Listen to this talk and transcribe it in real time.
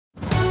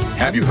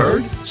Have you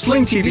heard?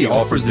 Sling TV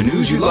offers the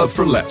news you love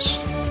for less.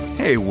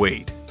 Hey,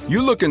 wait.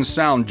 You look and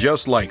sound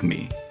just like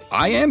me.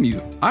 I am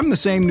you. I'm the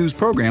same news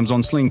programs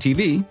on Sling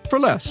TV for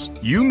less.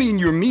 You mean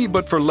you're me,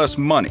 but for less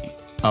money.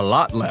 A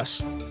lot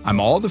less.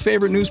 I'm all the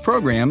favorite news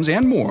programs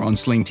and more on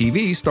Sling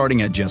TV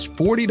starting at just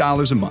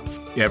 $40 a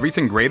month.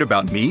 Everything great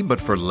about me,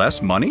 but for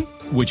less money?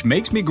 Which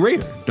makes me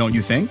greater, don't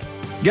you think?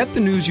 Get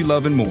the news you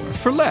love and more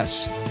for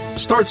less.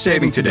 Start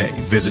saving today.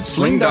 Visit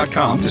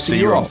sling.com to see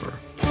your offer.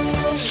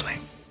 Sling.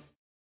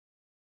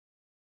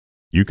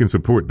 You can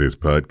support this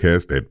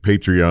podcast at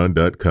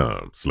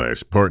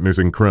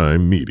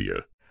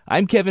patreon.com/partnersincrimemedia.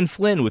 I'm Kevin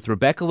Flynn with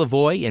Rebecca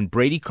Lavoie and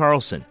Brady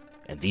Carlson,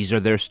 and these are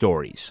their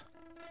stories.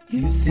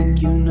 You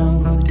think you know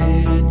who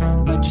did it,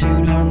 but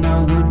you don't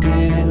know who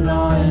did it.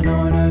 Law and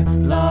order,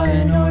 law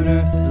and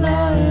order,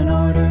 law and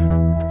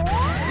order.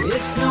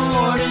 It's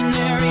no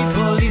ordinary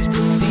police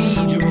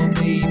procedural,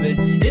 baby.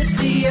 It's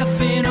the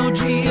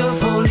FNOG of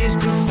police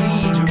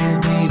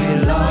procedurals,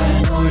 baby. Law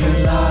and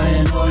order, law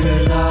and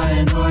order, law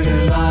and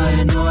order, law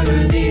and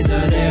order. These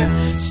are their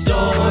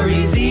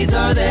stories, these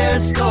are their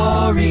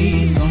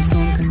stories.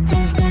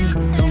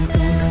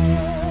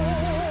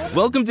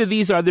 Welcome to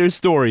These Are Their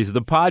Stories,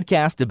 the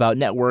podcast about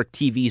network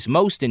TV's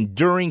most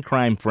enduring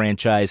crime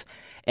franchise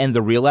and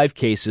the real-life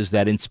cases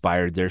that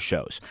inspired their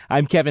shows.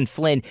 I'm Kevin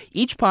Flynn.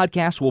 Each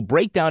podcast will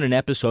break down an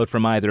episode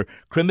from either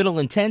Criminal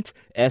Intent,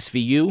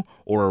 SVU,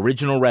 or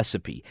Original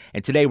Recipe.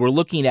 And today we're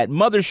looking at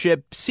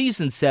Mothership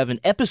Season 7,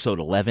 Episode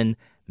 11,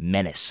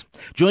 Menace.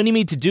 Joining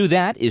me to do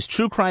that is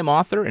true crime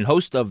author and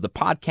host of the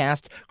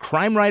podcast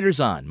Crime Writers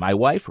On, my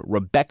wife,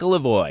 Rebecca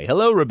Lavoie.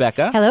 Hello,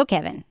 Rebecca. Hello,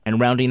 Kevin. And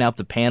rounding out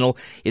the panel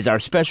is our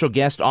special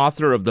guest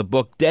author of the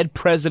book Dead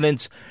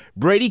Presidents,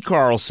 Brady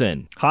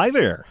Carlson. Hi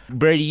there.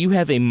 Brady, you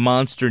have a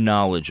monster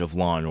knowledge of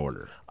Law and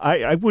Order.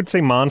 I would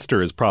say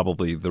monster is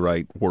probably the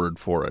right word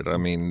for it. I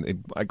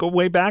mean, I go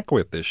way back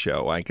with this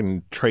show. I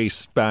can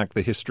trace back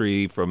the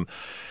history from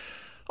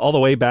all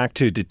the way back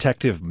to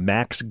Detective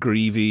Max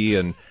Greevy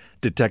and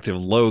Detective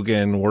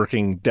Logan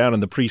working down in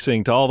the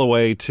precinct all the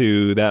way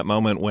to that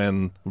moment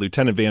when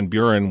Lieutenant Van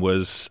Buren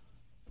was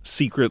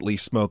secretly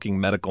smoking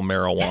medical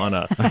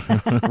marijuana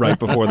right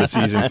before the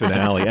season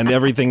finale and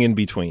everything in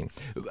between.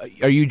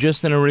 Are you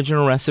just an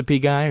Original Recipe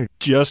guy? Or?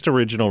 Just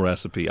Original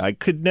Recipe. I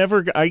could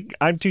never,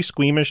 I'm too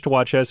squeamish to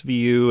watch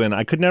SVU, and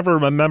I could never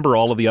remember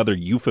all of the other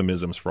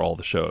euphemisms for all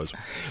the shows.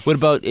 What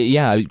about,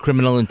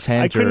 Criminal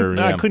Intent?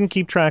 I couldn't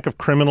keep track of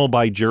Criminal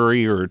by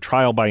Jury or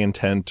Trial by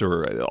Intent,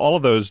 or all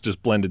of those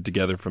just blended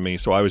together for me.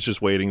 So I was just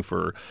waiting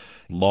for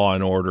Law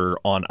and Order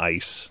on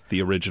Ice,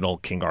 the original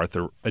King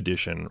Arthur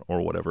edition,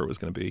 or whatever it was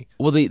going to be.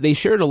 Well, they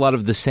shared a lot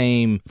of the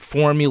same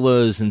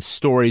formulas and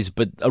stories,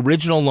 but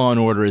original Law and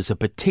Order is a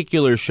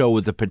particular show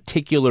with a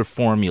particular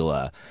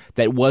formula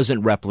that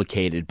wasn't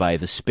replicated by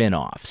the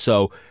spin-off.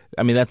 So,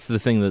 I mean, that's the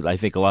thing that I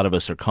think a lot of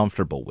us are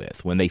comfortable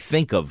with when they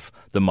think of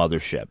the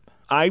mothership.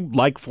 I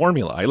like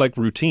formula. I like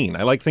routine.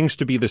 I like things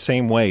to be the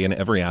same way in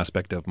every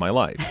aspect of my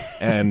life.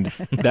 And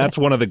that's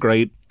one of the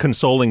great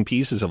consoling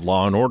pieces of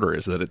Law and Order,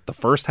 is that the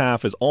first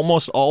half is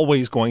almost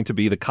always going to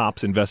be the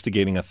cops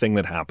investigating a thing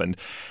that happened.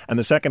 And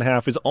the second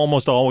half is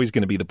almost always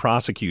going to be the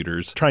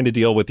prosecutors trying to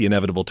deal with the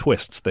inevitable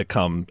twists that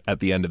come at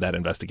the end of that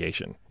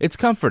investigation. It's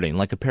comforting,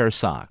 like a pair of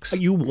socks.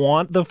 You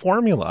want the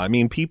formula. I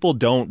mean, people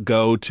don't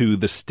go to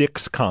the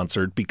Styx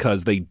concert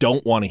because they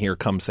don't want to hear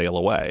Come Sail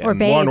Away. Or and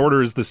Babe. Law and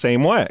Order is the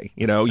same way.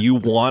 You know,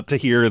 you want to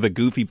hear the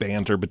goofy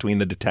banter between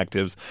the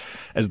detectives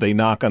as they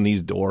knock on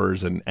these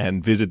doors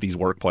and visit these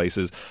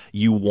workplaces.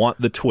 You want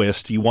the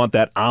twist. You want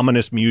that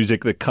ominous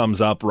music that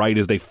comes up right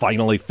as they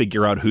finally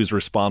figure out who's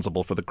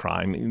responsible for the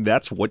crime.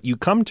 That's what you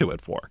come to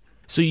it for.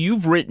 So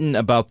you've written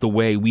about the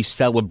way we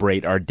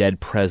celebrate our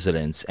dead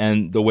presidents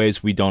and the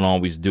ways we don't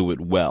always do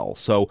it well.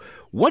 So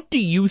what do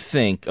you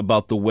think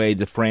about the way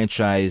the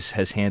franchise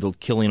has handled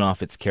killing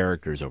off its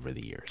characters over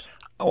the years?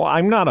 Oh,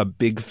 I'm not a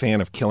big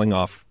fan of killing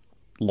off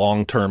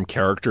long-term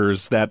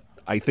characters. That,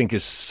 I think,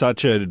 is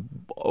such an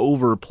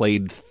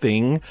overplayed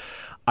thing.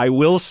 I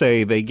will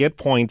say they get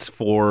points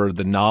for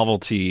the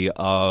novelty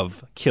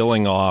of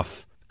killing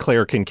off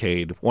Claire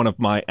Kincaid, one of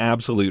my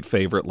absolute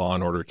favorite Law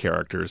and Order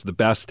characters, the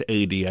best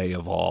ADA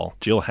of all,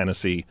 Jill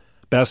Hennessy,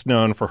 best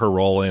known for her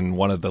role in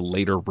one of the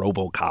later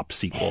RoboCop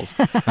sequels.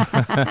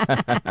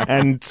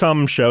 And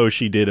some show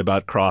she did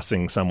about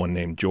crossing someone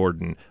named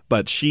Jordan.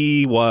 But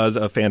she was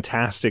a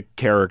fantastic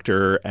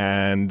character,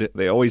 and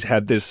they always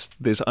had this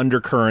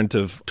undercurrent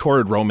of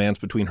torrid romance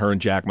between her and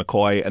Jack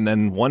McCoy. And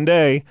then one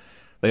day,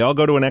 they all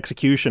go to an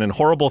execution, and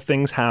horrible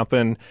things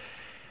happen.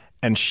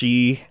 And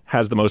she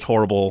has the most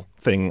horrible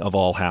thing of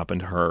all happen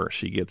to her.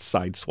 She gets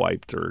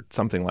sideswiped or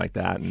something like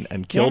that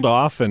and killed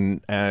off.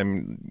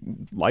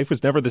 And life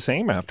was never the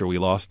same after we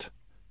lost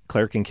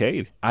Claire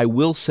Kincaid. I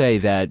will say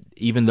that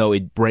even though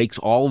it breaks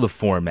all the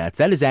formats,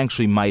 that is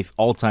actually my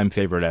all-time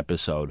favorite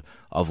episode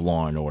of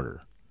Law and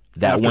Order.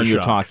 That one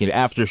you're talking,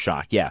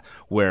 Aftershock, yeah,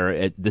 where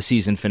at the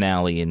season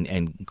finale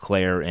and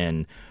Claire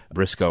and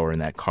Briscoe are in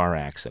that car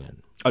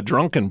accident. A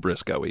drunken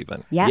Briscoe,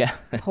 even. Yeah.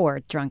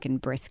 Poor drunken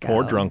Briscoe.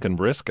 Poor drunken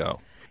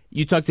Briscoe.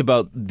 You talked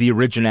about the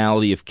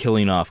originality of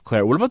killing off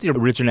Claire. What about the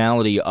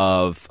originality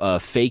of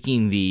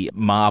faking the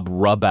mob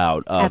rub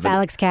out of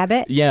Alex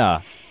Cabot? Yeah.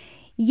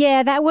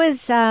 Yeah, that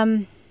was,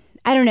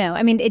 I don't know.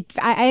 I mean,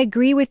 I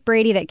agree with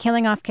Brady that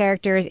killing off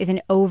characters is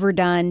an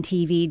overdone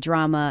TV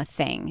drama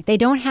thing. They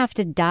don't have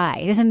to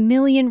die. There's a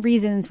million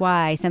reasons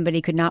why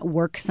somebody could not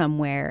work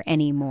somewhere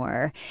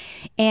anymore.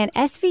 And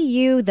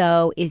SVU,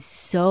 though, is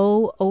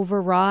so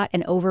overwrought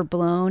and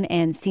overblown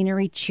and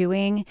scenery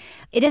chewing.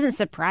 It doesn't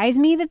surprise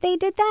me that they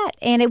did that.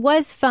 And it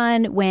was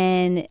fun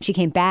when she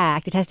came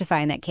back to testify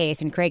in that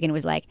case and Cragen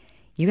was like,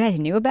 you guys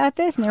knew about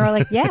this? And they were all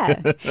like, yeah.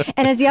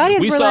 And as the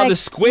audience, we were saw like, the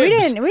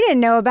squibs. We didn't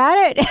know about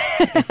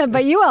it.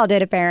 But you all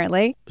did,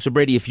 apparently. So,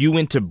 Brady, if you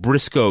went to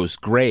Briscoe's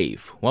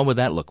grave, what would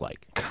that look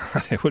like?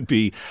 God, it would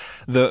be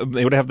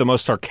they would have the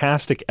most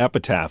sarcastic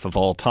epitaph of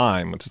all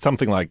time. It's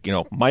something like,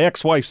 my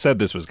ex-wife said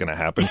this was going to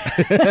happen.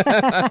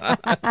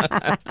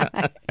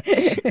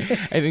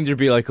 I think there'd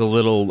be like a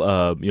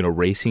little,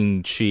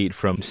 racing sheet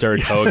from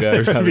Saratoga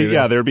or something.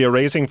 Yeah, there'd be a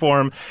racing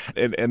form,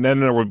 and then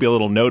there would be a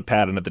little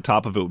notepad, and at the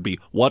top of it would be,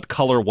 what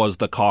color was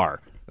the car?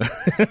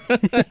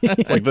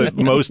 It's like the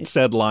most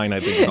said line,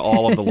 I think, in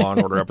all of the Law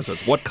 & Order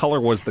episodes. What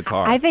color was the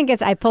car? I think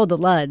it's I pulled the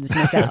Luds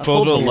myself. I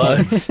pulled the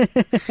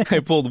Luds.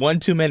 I pulled one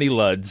too many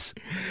Luds.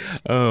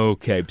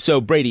 Okay. So,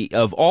 Brady,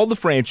 of all the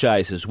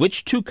franchises,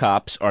 which two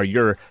cops are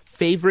your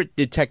favorite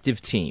detective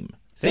team?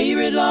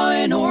 Favorite Law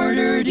 &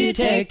 Order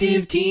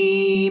detective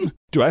team.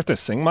 Do I have to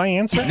sing my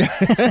answer?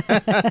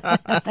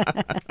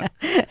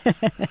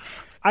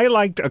 I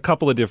liked a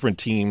couple of different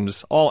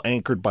teams, all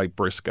anchored by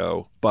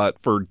Briscoe, but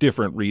for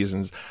different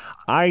reasons.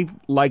 I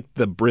liked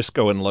the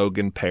Briscoe and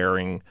Logan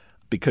pairing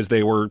because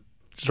they were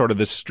sort of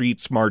the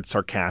street smart,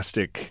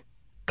 sarcastic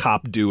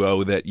cop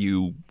duo that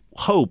you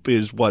hope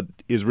is what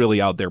is really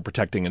out there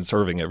protecting and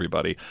serving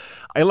everybody.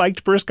 I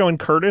liked Briscoe and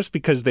Curtis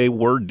because they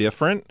were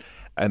different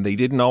and they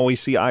didn't always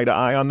see eye to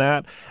eye on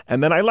that.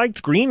 And then I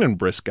liked Green and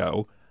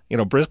Briscoe,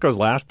 Briscoe's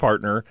last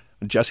partner,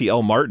 Jesse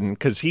L. Martin,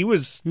 because he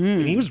was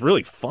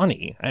really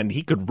funny and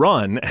he could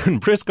run, and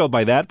Briscoe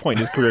by that point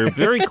in his career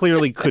very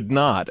clearly could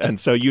not. And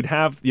so you'd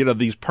have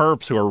these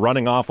perps who are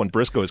running off when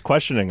Briscoe is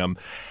questioning them,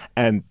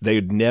 and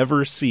they'd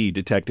never see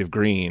Detective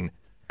Green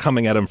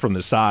coming at him from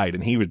the side,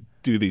 and he would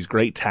do these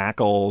great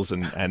tackles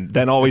and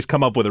then always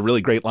come up with a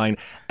really great line,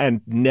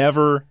 and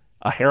never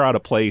a hair out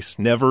of place,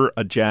 never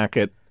a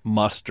jacket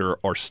muster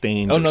or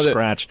stained or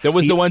scratched. There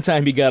was the one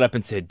time he got up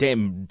and said,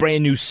 damn,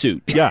 brand new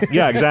suit.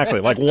 Yeah, exactly.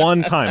 Like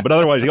one time. But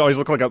otherwise, he always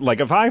looked like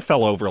if I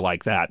fell over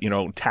like that,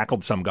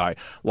 tackled some guy,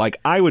 like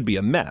I would be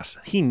a mess.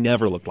 He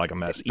never looked like a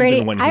mess, Brady,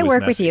 even when he was I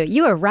work messy. with you.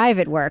 You arrive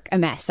at work a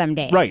mess some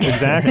days. Right,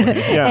 exactly.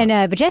 Yeah.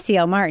 And but Jesse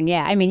L. Martin,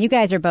 yeah. I mean, you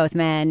guys are both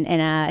men,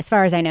 and as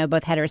far as I know,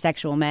 both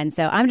heterosexual men.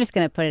 So I'm just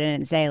going to put it in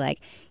and say, like,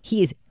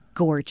 he is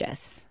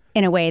gorgeous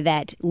in a way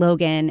that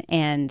Logan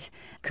and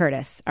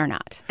Curtis are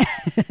not.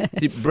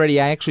 See, Brady,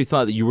 I actually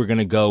thought that you were going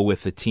to go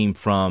with a team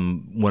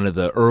from one of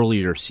the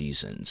earlier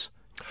seasons.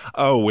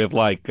 Oh, with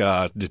like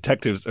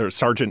detectives or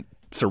Sergeant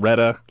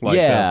Soretta, like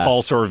the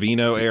Paul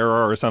Sorvino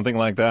era or something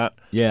like that.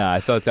 Yeah, I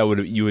thought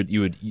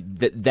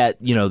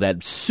that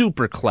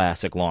super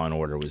classic Law and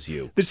Order was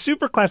you. The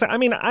super classic. I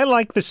mean, I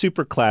like the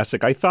super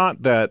classic. I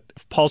thought that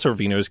Paul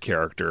Sorvino's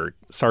character,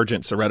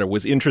 Sergeant Soretta,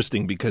 was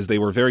interesting because they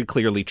were very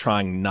clearly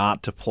trying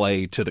not to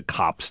play to the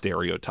cop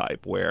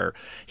stereotype, where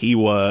he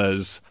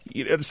was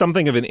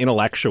something of an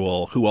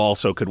intellectual who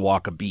also could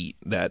walk a beat,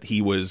 that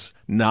he was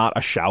not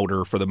a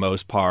shouter for the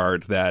most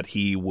part, that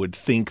he would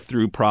think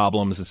through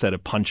problems instead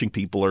of punching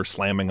people or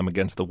slamming them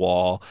against the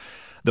wall.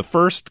 The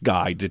first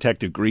guy,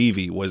 Detective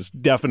Greavy, was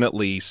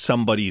definitely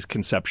somebody's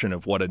conception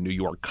of what a New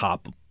York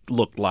cop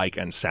looked like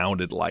and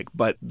sounded like,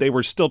 but they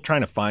were still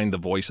trying to find the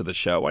voice of the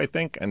show, I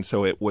think, and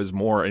so it was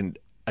more an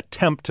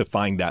attempt to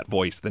find that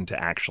voice than to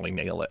actually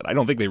nail it. I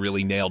don't think they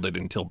really nailed it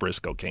until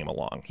Briscoe came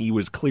along. He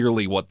was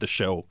clearly what the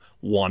show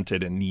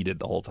wanted and needed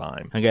the whole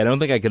time. Okay, I don't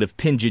think I could have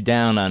pinned you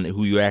down on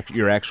who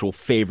your actual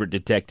favorite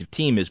detective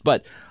team is,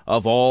 but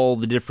of all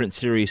the different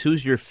series,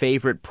 who's your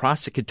favorite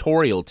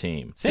prosecutorial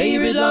team?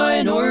 Favorite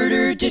Law &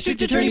 Order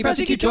District Attorney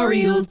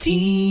prosecutorial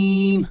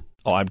team.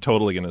 Oh, I'm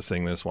totally going to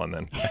sing this one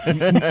then.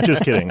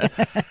 Just kidding.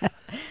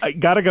 I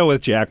got to go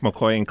with Jack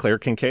McCoy and Claire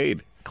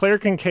Kincaid. Claire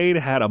Kincaid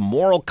had a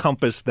moral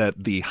compass that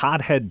the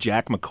hothead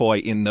Jack McCoy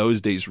in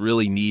those days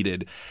really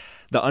needed.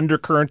 The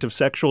undercurrent of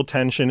sexual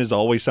tension is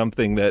always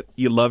something that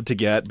you love to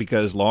get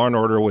because Law &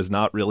 Order was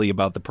not really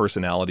about the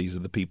personalities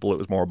of the people. It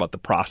was more about the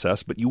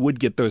process, but you would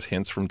get those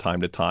hints from time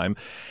to time.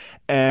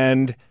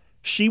 And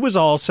she was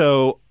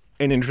also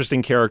an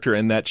interesting character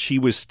in that she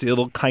was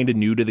still kind of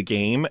new to the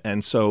game,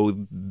 and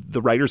so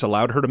the writers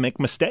allowed her to make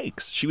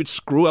mistakes. She would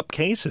screw up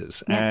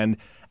cases, and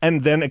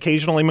then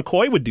occasionally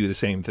McCoy would do the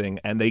same thing,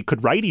 and they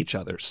could write each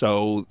other.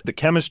 So the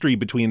chemistry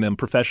between them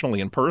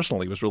professionally and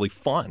personally was really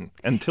fun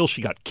until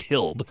she got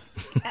killed.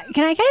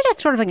 Can I just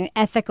sort of like an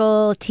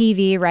ethical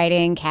TV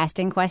writing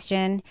casting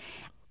question?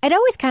 It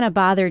always kind of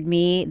bothered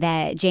me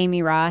that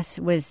Jamie Ross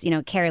was,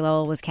 Carrie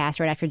Lowell was cast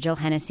right after Jill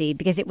Hennessy,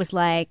 because it was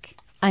like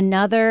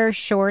another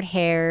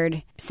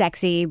short-haired,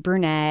 sexy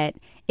brunette.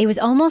 it was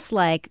almost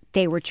like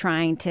they were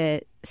trying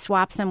to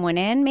swap someone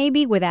in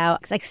maybe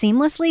without, like,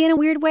 seamlessly in a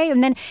weird way.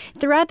 And then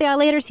throughout the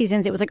later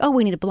seasons, it was like, oh,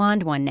 we need a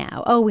blonde one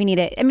now. Oh, we need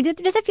it. I mean,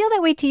 does it feel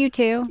that way to you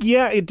too?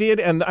 Yeah, it did.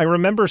 And I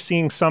remember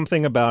seeing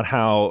something about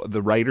how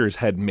the writers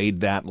had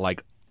made that,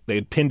 like, they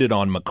had pinned it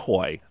on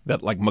McCoy,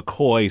 that, like,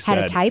 McCoy said,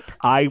 had a type?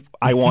 I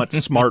want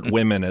smart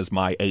women as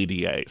my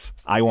ADAs.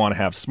 I want to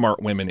have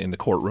smart women in the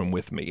courtroom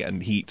with me.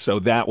 And so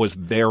that was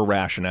their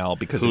rationale,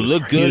 because it was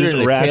look good his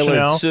in a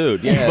rationale. tailored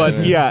suit. Yeah.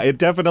 But yeah, it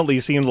definitely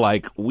seemed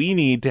like we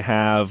need to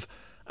have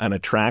an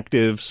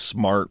attractive,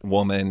 smart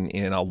woman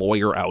in a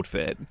lawyer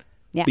outfit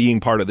being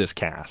part of this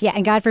cast. Yeah,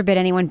 and God forbid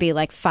anyone be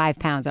like 5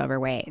 pounds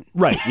overweight.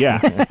 Right,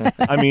 yeah.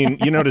 I mean,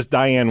 you notice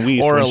Diane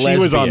Wiest, Or when a she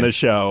was on lesbian. the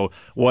show,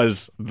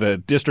 was the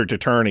district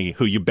attorney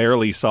who you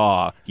barely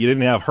saw. You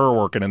didn't have her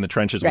working in the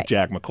trenches with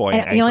Jack McCoy.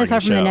 And you only saw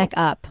her from the show. neck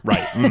up.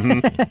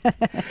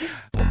 Right.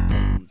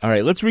 All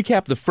right, let's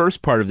recap the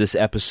first part of this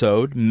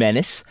episode,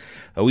 Menace.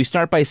 We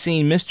start by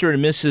seeing Mr.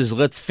 and Mrs.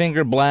 Let's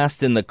Finger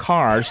Blast in the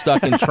car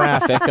stuck in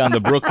traffic on the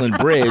Brooklyn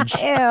Bridge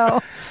Ew.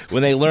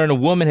 when they learn a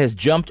woman has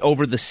jumped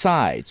over the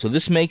side. So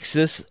this makes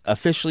this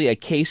officially a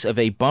case of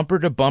a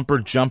bumper-to-bumper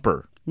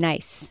jumper.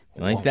 Nice.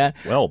 You like that?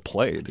 Well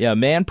played. Yeah, a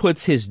man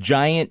puts his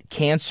giant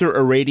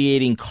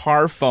cancer-irradiating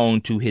car phone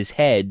to his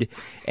head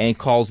and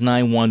calls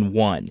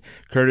 911.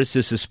 Curtis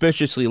is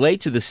suspiciously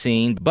late to the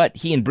scene, but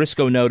he and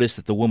Briscoe notice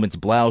that the woman's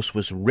blouse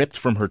was ripped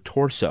from her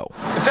torso.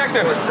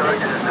 Detective,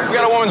 we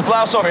got a woman's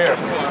blouse over here.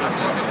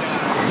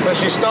 But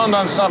she's stoned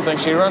on something.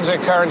 She runs her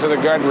car into the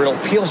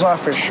guardrail, peels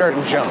off her shirt,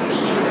 and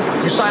jumps.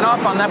 You sign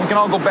off on that, we can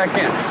all go back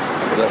in.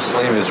 The left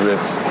sleeve is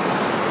ripped.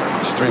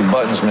 There's 3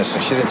 buttons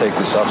missing. She didn't take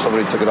this off.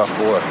 Somebody took it off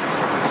for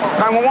her.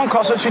 911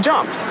 call said she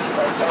jumped.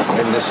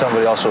 Maybe there's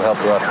somebody else who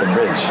helped her off the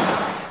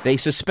bridge. They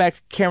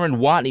suspect Karen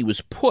Watney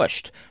was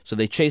pushed, so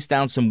they chase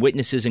down some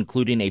witnesses,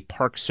 including a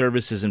Park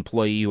Services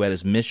employee who had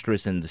his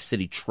mistress in the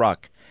city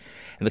truck.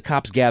 And the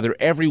cops gather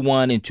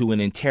everyone into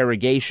an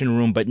interrogation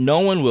room, but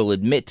no one will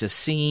admit to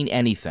seeing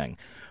anything.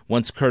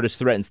 Once Curtis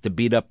threatens to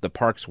beat up the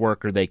parks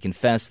worker, they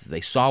confess that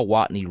they saw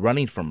Watney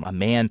running from a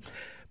man,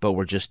 but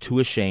were just too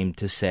ashamed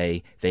to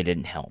say they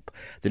didn't help.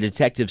 The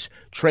detectives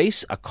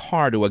trace a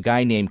car to a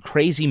guy named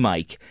Crazy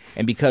Mike,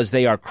 and because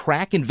they are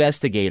crack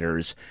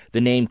investigators,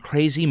 the name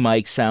Crazy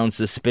Mike sounds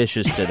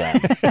suspicious to them.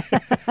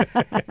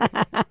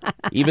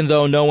 Even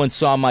though no one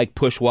saw Mike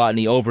push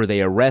Watney over,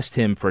 they arrest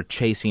him for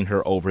chasing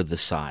her over the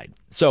side.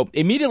 So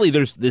immediately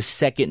there's this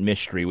second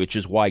mystery, which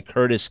is why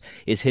Curtis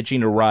is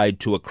hitching a ride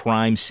to a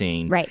crime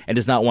scene and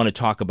does not want to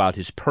talk about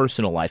his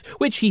personal life,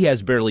 which he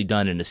has barely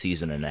done in a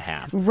season and a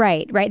half.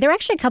 Right. There are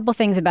actually a couple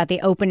things about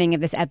the opening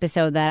of this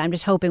episode that I'm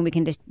just hoping we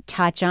can just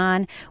touch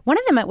on. One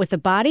of them was the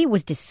body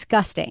was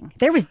disgusting.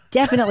 There was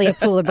definitely a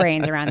pool of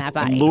brains around that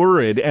body.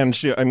 Lurid. And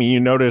you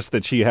notice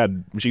that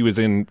she was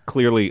in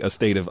clearly a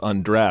state of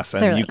undress,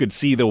 and you could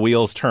see the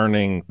wheels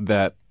turning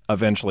that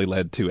eventually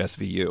led to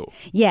SVU.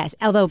 Yes,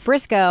 although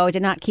Briscoe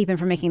did not keep him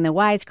from making the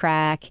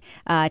wisecrack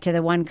to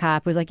the one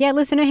cop who was like, yeah,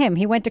 listen to him.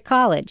 He went to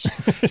college.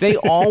 They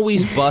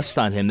always bust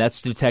on him.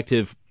 That's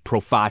Detective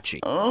Profaci.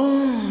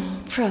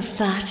 Oh,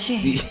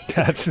 Profaci.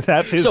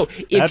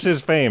 That's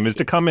his fame, is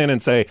to come in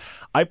and say,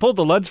 I pulled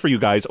the luds for you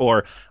guys,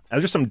 or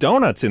there's some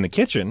donuts in the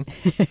kitchen.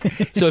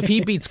 So if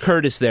he beats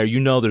Curtis there, you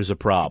know there's a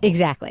problem.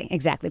 Exactly.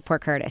 Poor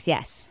Curtis,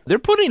 yes. They're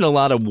putting a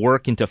lot of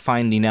work into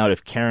finding out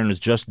if Karen was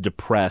just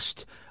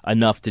depressed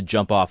enough to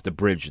jump off the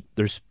bridge.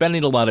 They're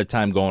spending a lot of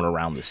time going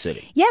around the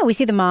city. Yeah, we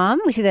see the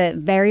mom. We see the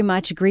very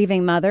much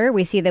grieving mother.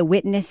 We see the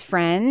witness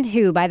friend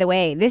who, by the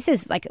way, this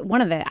is like one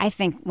of the, I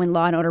think, when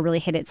Law & Order really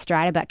hit its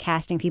stride about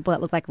casting people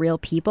that look like real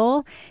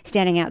people,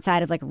 standing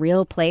outside of like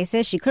real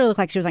places. She could have looked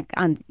like she was like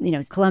on,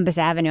 Columbus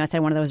Avenue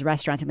outside one of those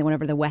restaurants, and they went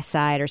over to the West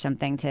Side or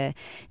something to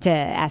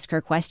ask her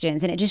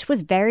questions. And it just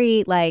was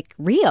very like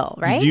real,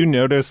 right? Did you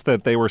notice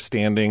that they were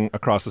standing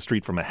across the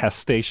street from a Hess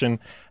station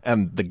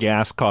and the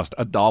gas cost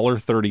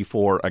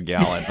 $1.34 a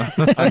gallon?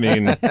 I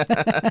mean,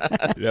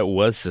 that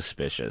was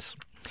suspicious.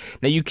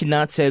 Now, you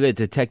cannot say that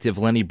Detective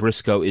Lenny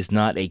Briscoe is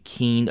not a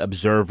keen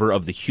observer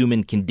of the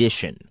human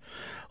condition.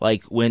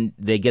 Like when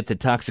they get the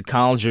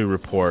toxicology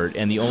report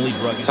and the only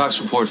drug...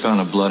 Tox report found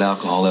a blood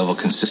alcohol level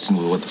consistent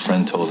with what the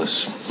friend told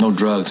us. No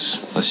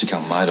drugs, unless you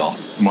count Midol.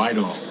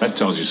 Midol, that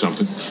tells you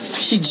something.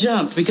 She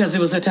jumped because it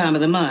was her time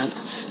of the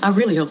month. I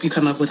really hope you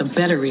come up with a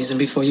better reason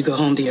before you go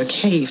home to your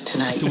cave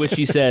tonight. To which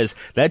he says,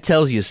 that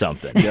tells you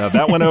something. Yeah,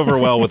 that went over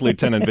well with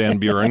Lieutenant Van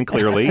Buren,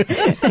 clearly.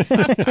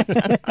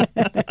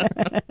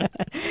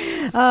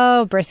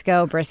 Oh,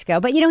 Briscoe.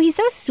 But, he's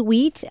so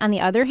sweet on the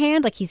other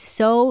hand. Like, he's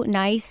so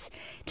nice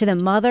to the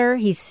mother.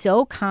 He's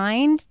so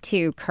kind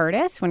to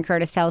Curtis when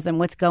Curtis tells him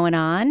what's going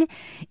on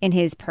in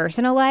his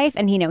personal life.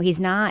 And,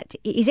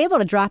 he's able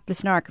to drop the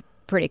snark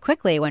pretty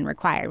quickly when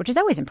required, which is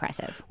always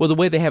impressive. Well, the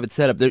way they have it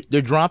set up,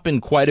 they're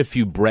dropping quite a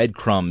few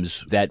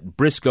breadcrumbs that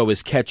Briscoe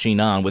is catching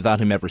on without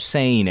him ever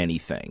saying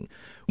anything,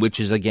 which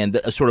is, again,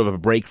 a sort of a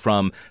break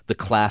from the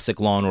classic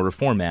Law and Order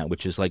format,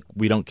 which is like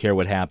we don't care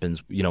what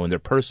happens, in their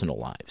personal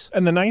lives.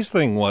 And the nice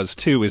thing was,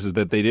 too, is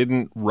that they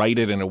didn't write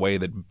it in a way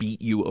that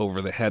beat you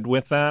over the head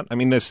with that. I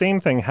mean, the same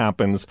thing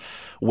happens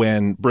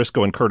when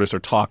Briscoe and Curtis are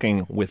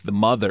talking with the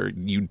mother.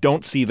 You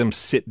don't see them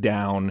sit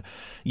down.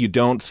 You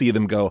don't see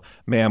them go,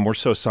 ma'am, we're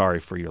so sorry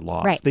for your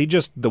loss. Right. They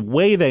just, the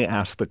way they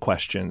ask the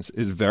questions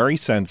is very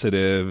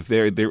sensitive.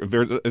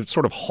 They're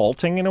sort of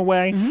halting in a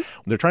way.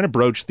 Mm-hmm. They're trying to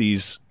broach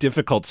these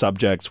difficult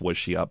subjects. Was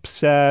she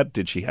upset?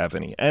 Did she have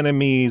any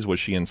enemies? Was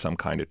she in some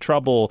kind of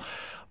trouble?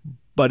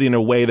 But in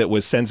a way that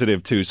was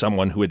sensitive to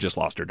someone who had just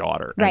lost her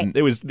daughter. Right. And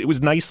it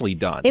was nicely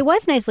done. It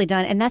was nicely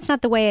done, and that's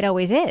not the way it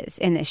always is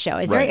in this show.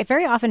 It's Right.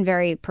 very often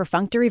very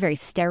perfunctory, very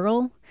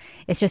sterile.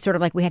 It's just sort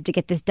of like, we have to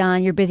get this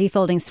done. You're busy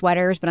folding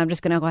sweaters, but I'm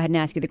just going to go ahead and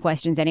ask you the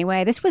questions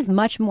anyway. This was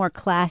much more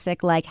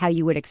classic, like how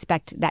you would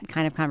expect that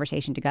kind of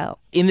conversation to go.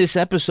 In this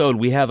episode,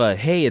 we have a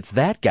Hey, It's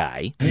That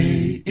Guy.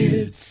 Hey,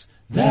 it's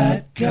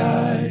that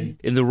guy.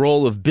 In the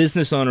role of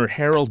business owner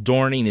Harold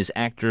Dorning is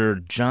actor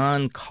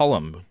John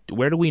Cullum.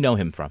 Where do we know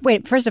him from?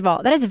 Wait, first of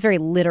all, that is a very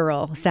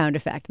literal sound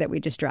effect that we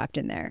just dropped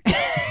in there.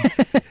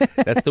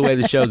 That's the way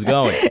the show's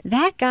going.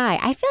 That guy,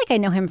 I feel like I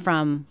know him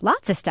from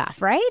lots of stuff,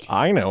 right?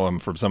 I know him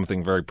from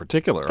something very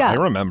particular. Go. I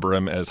remember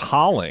him as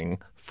Holling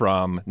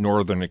from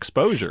Northern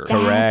Exposure.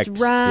 Correct.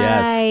 That's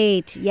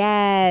right.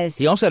 Yes.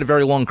 He also had a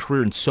very long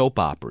career in soap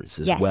operas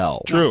as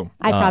well. True.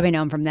 I probably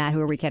know him from that.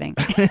 Who are we kidding?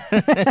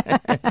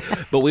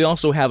 But we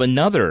also have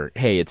another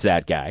Hey, It's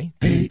That Guy.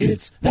 Hey,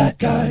 it's that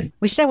guy.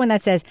 We should have one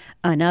that says,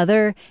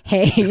 another,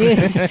 hey,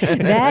 it's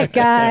that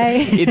guy.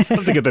 It's I'll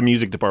have to get the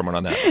music department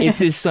on that. It's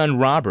his son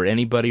Robert.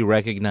 Anybody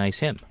recognize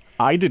him?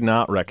 I did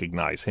not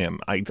recognize him.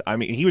 I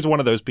mean, he was one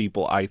of those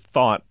people I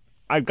thought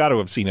I've got to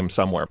have seen him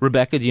somewhere.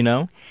 Rebecca, do you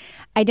know?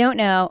 I don't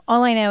know.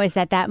 All I know is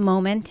that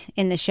moment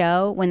in the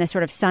show when the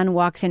sort of son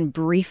walks in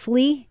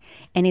briefly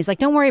and he's like,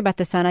 don't worry about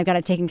the son. I've got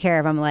it taken care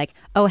of. I'm like,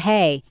 oh,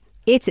 hey,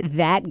 it's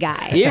that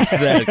guy. It's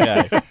that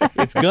guy.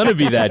 It's going to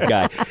be that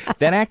guy.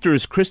 That actor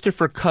is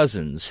Christopher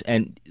Cousins.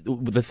 And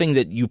the thing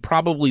that you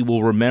probably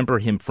will remember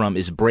him from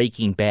is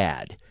Breaking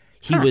Bad.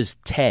 He was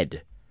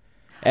Ted.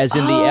 As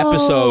in the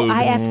episode,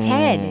 I F'd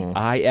Ted.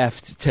 I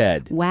F'd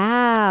Ted.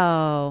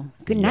 Wow.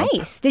 Good,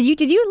 nice. Did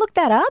you look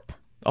that up?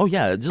 Oh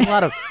yeah, there's a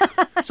lot of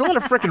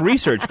freaking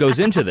research goes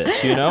into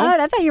this, you know? Oh,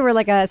 I thought you were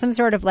like some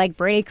sort of like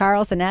Brady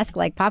Carlson-esque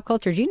like pop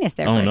culture genius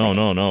there. Oh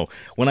no.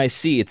 When I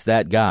see it's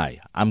that guy,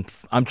 I'm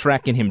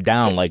tracking him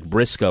down like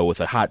Briscoe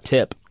with a hot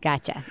tip.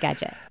 Gotcha.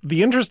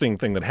 The interesting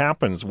thing that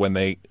happens when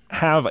they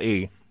have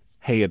a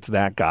hey, it's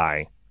that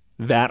guy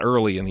that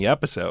early in the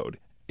episode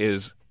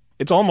is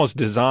it's almost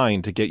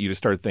designed to get you to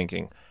start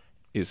thinking,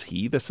 is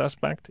he the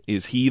suspect?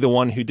 Is he the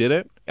one who did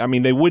it? I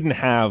mean, they wouldn't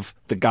have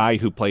the guy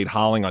who played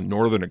Holling on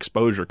Northern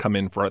Exposure come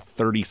in for a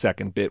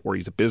 30-second bit where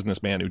he's a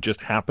businessman who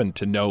just happened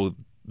to know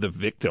the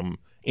victim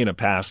in a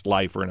past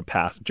life or in a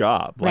past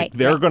job. Like,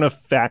 they're going to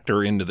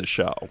factor into the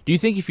show. Do you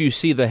think if you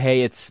see the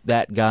hey, it's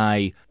that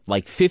guy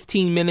like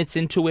 15 minutes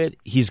into it,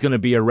 he's going to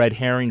be a red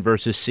herring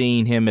versus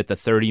seeing him at the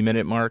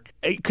 30-minute mark?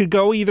 It could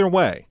go either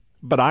way.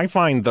 But I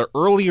find the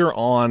earlier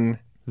on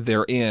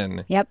they're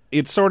in. Yep.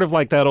 It's sort of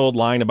like that old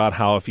line about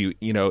how if you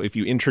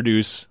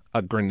introduce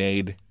a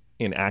grenade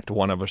in Act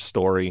 1 of a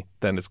story,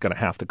 then it's going to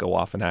have to go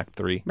off in Act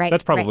 3. Right.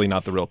 That's probably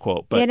not the real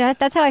quote. But yeah,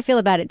 that's how I feel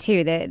about it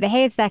too. The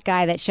hey, it's that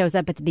guy that shows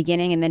up at the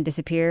beginning and then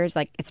disappears.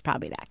 Like, it's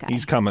probably that guy.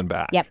 he's coming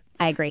back. Yep,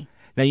 I agree.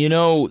 Now, you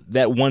know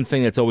that one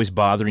thing that's always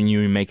bothering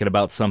you and make it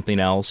about something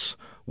else?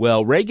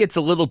 Well, Ray gets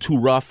a little too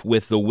rough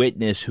with the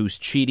witness who's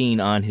cheating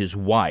on his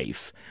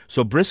wife.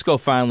 So Briscoe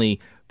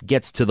finally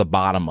gets to the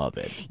bottom of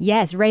it.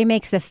 Yes, Ray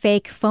makes the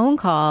fake phone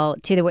call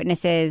to the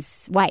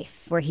witness's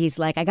wife where he's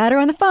like, I got her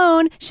on the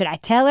phone. Should I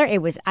tell her?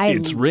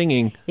 It's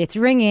ringing. It's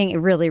ringing.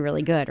 Really,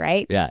 really good,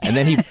 right? Yeah, and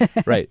then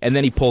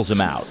he pulls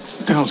him out.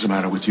 What the hell's the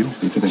matter with you?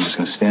 You think I'm just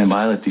going to stand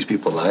by and let these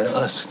people lie to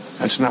us?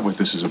 That's not what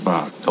this is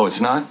about. Oh,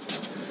 it's not?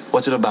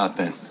 What's it about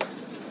then?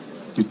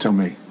 You tell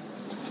me.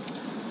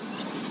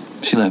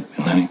 She left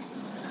me, Lenny.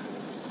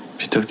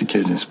 She took the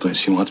kids and split.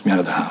 She wants me out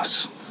of the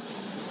house.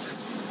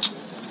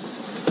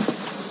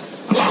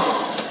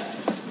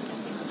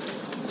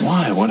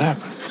 Why? What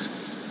happened?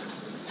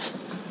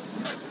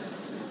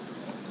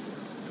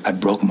 I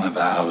broke my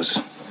vows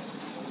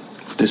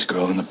with this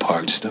girl in the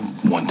park, just a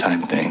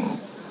one-time thing.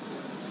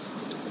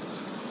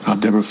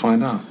 How'd Deborah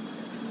find out?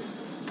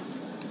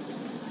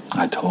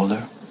 I told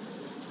her.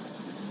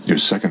 Your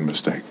second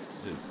mistake.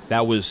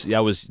 That was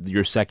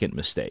your second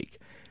mistake.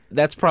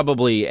 That's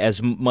probably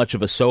as much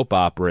of a soap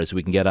opera as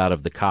we can get out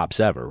of the cops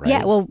ever, right?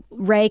 Yeah, well,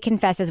 Ray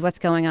confesses what's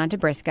going on to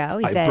Briscoe.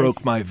 He says,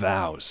 broke my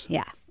vows.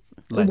 Yeah.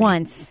 Lenny.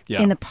 Once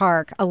in the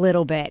park, a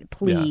little bit,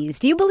 please.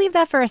 Do you believe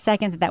that for a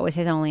second that was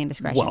his only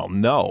indiscretion? Well,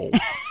 no.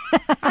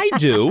 I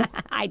do.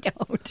 I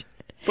don't.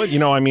 But,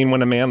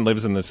 when a man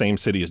lives in the same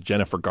city as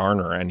Jennifer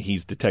Garner and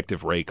he's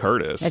Detective Ray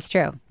Curtis. That's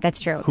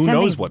true. Who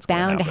knows what's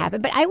bound to happen.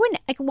 But I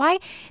wouldn't, why?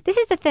 This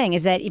is the thing,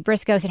 is that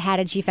Briscoe said, how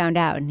did she found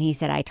out? And he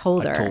said, I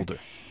told her. I told her.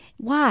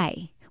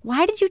 Why?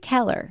 Why did you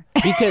tell her?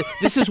 Because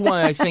this is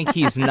why I think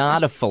he's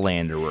not a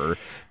philanderer,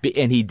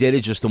 and he did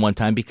it just the one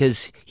time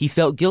because he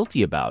felt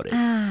guilty about it.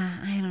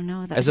 I don't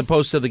know. As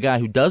opposed to the guy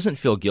who doesn't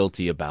feel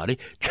guilty about it,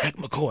 Jack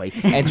McCoy,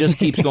 and just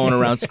keeps going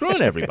around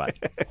screwing everybody.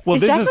 Well,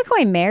 is Jack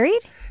McCoy married?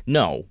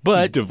 No,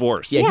 but... He's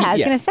divorced. Yeah, I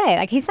was going to say,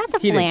 like, he's not the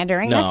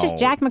philandering. No. That's just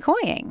Jack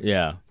McCoying.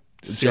 Yeah.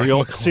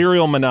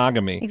 Serial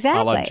monogamy.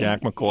 Exactly. A la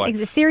Jack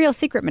McCoy. Serial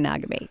secret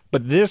monogamy.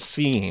 But this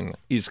scene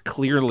is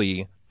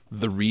clearly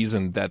the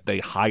reason that they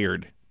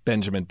hired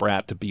Benjamin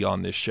Bratt to be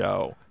on this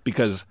show,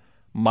 because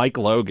Mike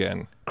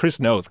Logan, Chris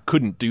Noth,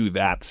 couldn't do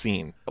that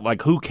scene.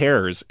 Like, who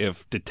cares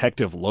if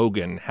Detective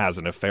Logan has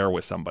an affair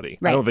with somebody?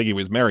 Right. I don't think he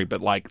was married,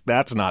 but, like,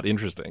 that's not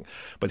interesting.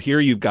 But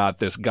here you've got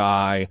this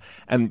guy,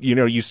 and, you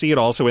know, you see it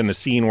also in the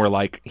scene where,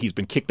 like, he's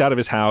been kicked out of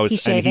his house,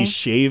 he's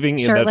shaving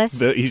shirtless.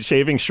 he's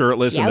shaving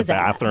shirtless in the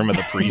bathroom of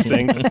the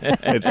precinct.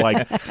 It's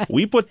like,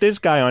 we put this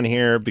guy on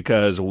here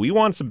because we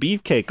want some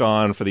beefcake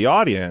on for the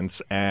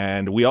audience,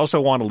 and we also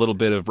want a little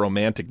bit of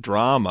romantic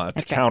drama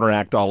to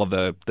counteract all of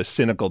the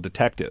cynical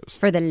detectives.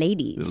 For the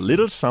ladies. A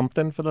little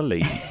something for the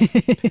ladies.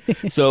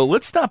 So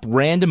let's stop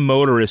random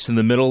motorists in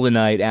the middle of the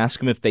night, ask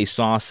them if they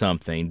saw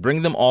something,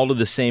 bring them all to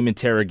the same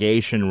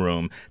interrogation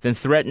room, then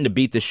threaten to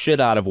beat the shit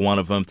out of one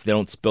of them if they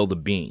don't spill the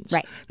beans.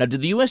 Right. Now,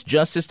 did the U.S.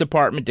 Justice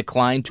Department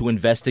decline to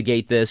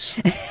investigate this?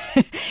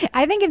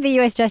 I think if the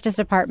U.S. Justice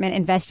Department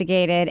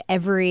investigated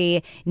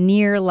every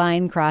near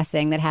line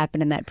crossing that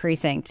happened in that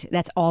precinct,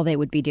 that's all they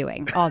would be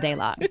doing all day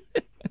long.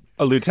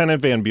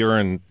 Lieutenant Van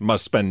Buren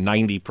must spend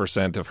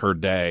 90% of her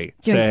day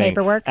doing saying,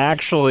 paperwork.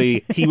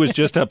 Actually, he was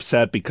just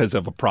upset because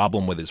of a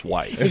problem with his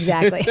wife.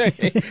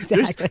 Exactly.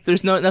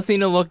 There's nothing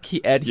to look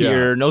at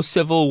here. No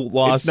civil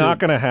lawsuit. It's not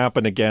going to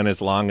happen again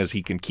as long as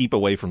he can keep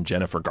away from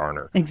Jennifer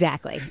Garner.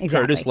 Exactly.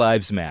 Curtis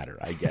lives matter.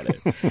 I get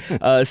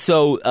it.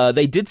 So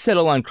they did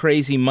settle on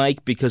Crazy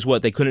Mike because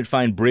they couldn't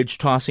find bridge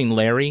tossing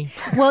Larry?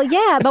 Well,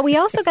 yeah, but we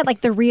also got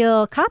like the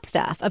real cop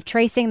stuff of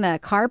tracing the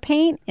car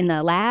paint in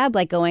the lab,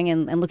 like going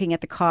and looking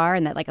at the car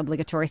and that like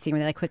obligatory scene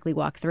where they like quickly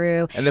walk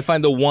through. And they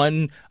find the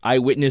one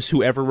eyewitness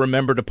who ever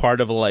remembered a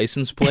part of a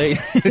license plate.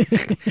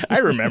 I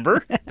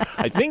remember.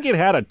 I think it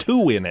had a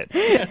 2 in it.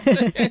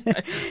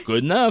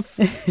 Good enough.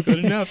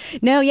 Good enough.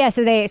 No, yeah.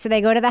 So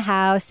they go to the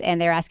house and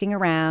they're asking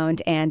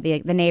around, and the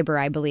neighbor,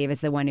 I believe,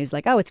 is the one who's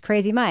like, "Oh, it's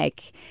Crazy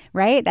Mike,"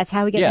 right? That's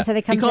how we get. That's how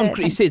they come.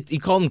 He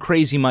called him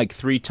Crazy Mike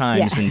 3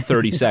 times in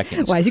 30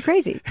 seconds. Why is he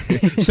crazy?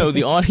 So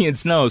the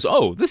audience knows.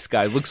 Oh, this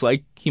guy looks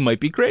like he might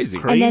be crazy.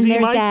 Crazy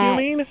Mike,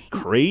 you mean?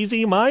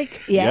 Crazy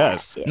Mike? Yeah.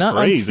 Yes. Not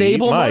crazy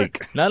unstable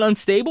Mike. Not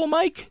unstable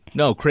Mike?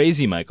 No,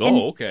 Crazy Mike.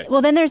 Oh, okay.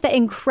 Well, then there's the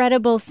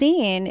incredible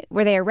scene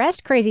where they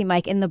arrest Crazy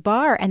Mike in the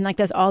bar, and like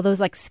there's all those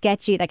like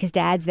sketchy, like his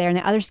dad's there, and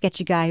the other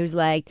sketchy guy who's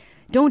like,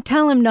 "Don't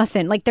tell him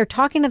nothing." Like they're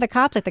talking to the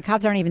cops, like the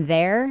cops aren't even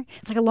there.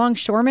 It's like a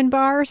longshoreman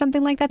bar or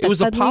something like that. It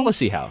was a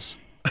policy house.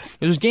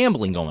 There was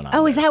gambling going on.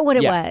 Oh, is that what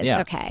it was?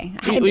 Yeah. Okay.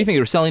 What do you think? They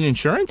were selling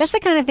insurance? That's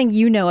the kind of thing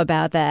you know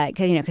about that,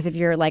 because if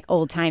you're like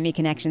old-timey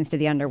connections to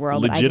the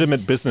underworld.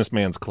 Legitimate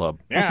businessman's club.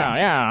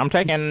 Yeah, I'm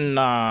taking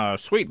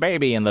Sweet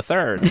Baby in the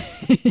 3rd.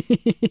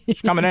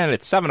 She's coming in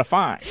at 7 to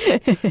 5.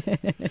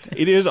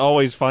 It is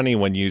always funny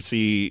when you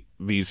see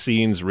these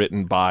scenes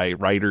written by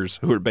writers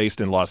who are based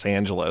in Los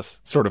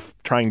Angeles, sort of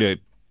trying to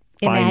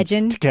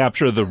to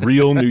capture the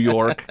real New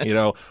York. You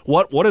know,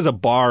 what is a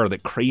bar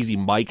that Crazy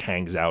Mike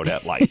hangs out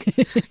at like?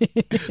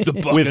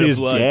 With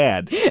his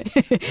dad.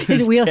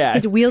 His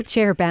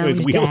wheelchair bound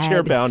His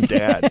wheelchair bound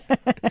dad.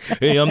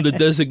 Hey, I'm the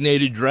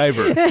designated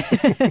driver.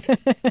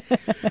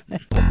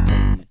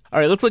 All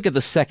right, let's look at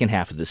the second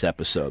half of this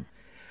episode.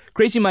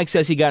 Crazy Mike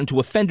says he got into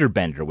a fender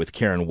bender with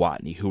Karen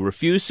Watney, who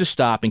refused to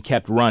stop and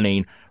kept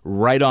running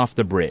right off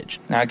the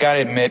bridge. Now, I got to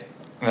admit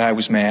that I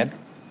was mad.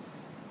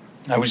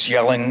 I was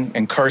yelling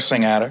and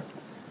cursing at her.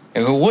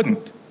 And who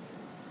wouldn't?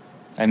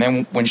 And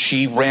then when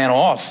she ran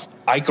off,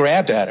 I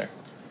grabbed at her.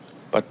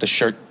 But the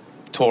shirt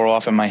tore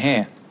off in my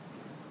hand.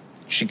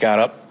 She got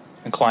up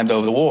and climbed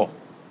over the wall.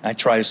 I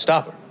tried to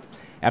stop her.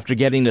 After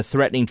getting a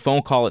threatening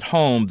phone call at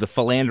home, the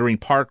philandering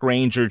park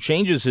ranger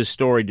changes his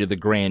story to the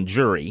grand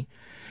jury.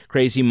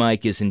 Crazy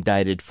Mike is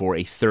indicted for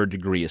a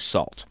third-degree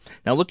assault.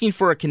 Now, looking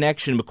for a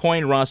connection, McCoy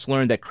and Ross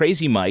learned that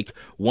Crazy Mike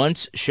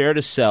once shared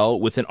a cell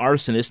with an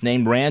arsonist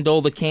named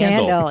Randall the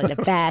Candle. Randall,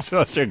 the best.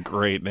 Such a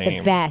great name.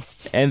 The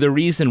best. And the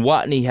reason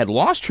Watney had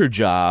lost her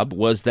job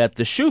was that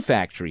the shoe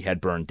factory had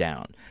burned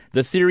down.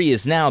 The theory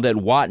is now that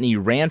Watney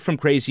ran from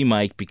Crazy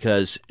Mike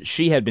because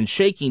she had been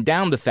shaking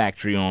down the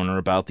factory owner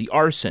about the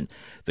arson.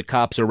 The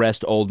cops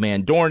arrest Old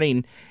Man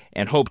Dorning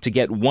and hope to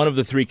get one of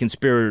the 3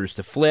 conspirators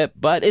to flip,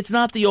 but it's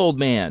not the old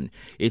man.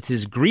 It's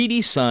his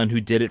greedy son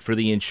who did it for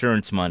the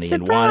insurance money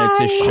and wanted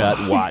to shut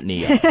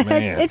Watney up.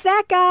 Man. It's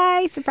that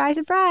guy. Surprise,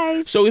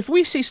 surprise. So if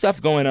we see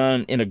stuff going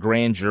on in a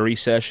grand jury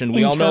session,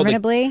 we all know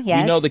that we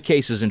know the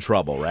case is in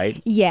trouble, right?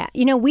 Yeah.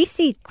 You know, we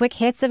see quick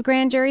hits of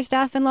grand jury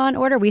stuff in Law and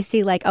Order. We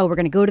see like, oh, we're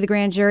going to go to the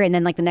grand jury, and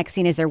then like the next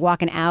scene is they're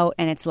walking out,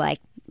 and it's like,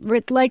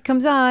 red light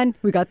comes on,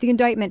 we got the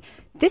indictment.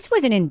 This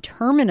was an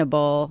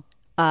interminable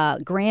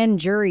grand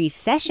jury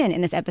session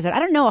in this episode. I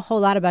don't know a whole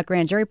lot about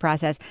grand jury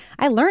process.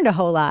 I learned a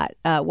whole lot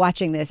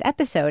watching this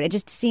episode. It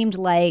just seemed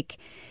like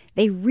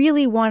they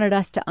really wanted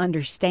us to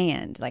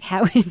understand like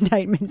how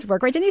indictments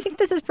work, right? Didn't you think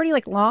this was pretty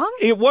like long?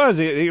 It was.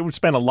 It would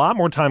spend a lot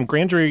more time.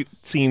 Grand jury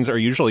scenes are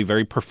usually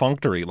very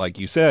perfunctory, like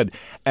you said.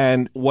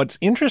 And what's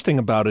interesting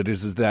about it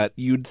is that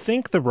you'd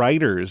think the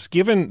writers,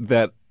 given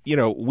that, you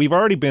know, we've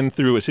already been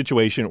through a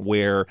situation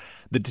where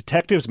the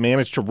detectives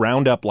managed to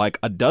round up like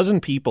a dozen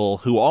people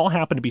who all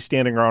happen to be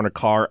standing around a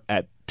car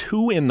at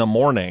 2 a.m.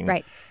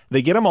 Right.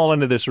 They get them all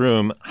into this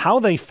room. How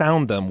they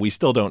found them, we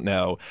still don't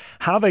know.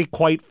 How they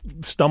quite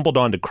stumbled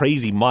onto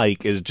Crazy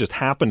Mike is just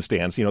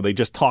happenstance. You know, they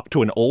just talked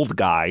to an old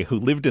guy who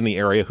lived in the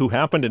area who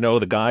happened to know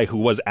the guy who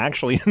was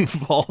actually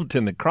involved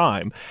in the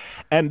crime.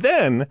 And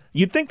then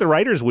you'd think the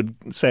writers would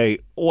say,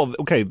 well,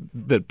 okay,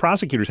 the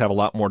prosecutors have a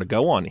lot more to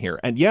go on here.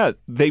 And yet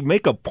they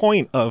make a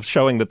point of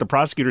showing that the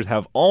prosecutors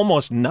have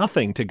almost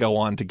nothing to go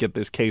on to get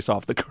this case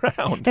off the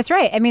ground. That's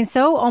right. I mean,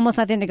 so almost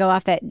nothing to go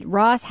off that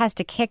Ross has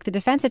to kick the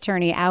defense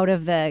attorney out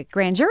of the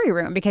grand jury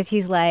room because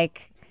he's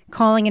like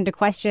calling into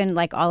question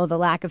like all of the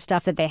lack of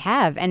stuff that they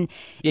have. And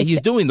yeah, he's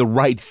doing the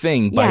right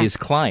thing by his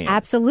client.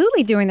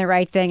 Absolutely doing the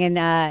right thing.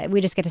 And we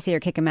just get to see her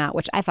kick him out,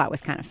 which I thought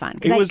was kind of fun.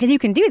 Because you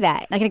can do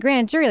that. Like in a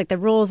grand jury, like the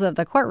rules of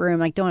the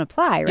courtroom like don't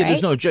apply, right? Yeah,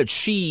 there's no judge.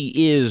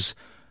 She's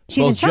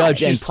both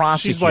judge and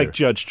prosecutor. She's like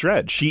Judge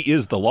Dredd. She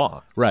is the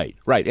law. Right.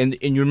 And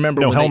you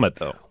remember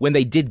though. When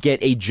they did get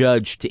a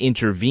judge to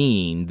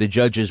intervene, the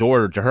judge's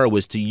order to her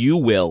was you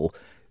will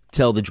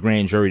tell the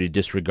grand jury to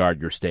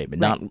disregard your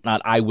statement. Right.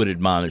 Not I would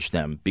admonish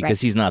them because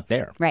he's not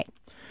there. Right.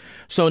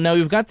 So now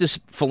we've got this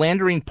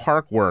philandering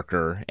park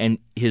worker and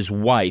his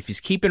wife. He's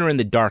keeping her in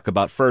the dark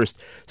about first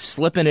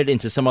slipping it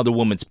into some other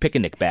woman's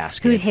picnic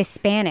basket. Who's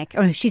Hispanic.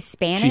 Oh, she's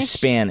Spanish? She's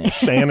Spanish.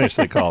 Spanish,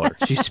 they call her.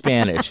 She's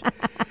Spanish.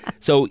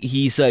 So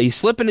he's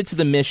slipping it to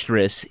the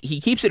mistress.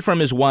 He keeps it from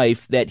his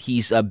wife that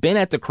he's been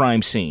at the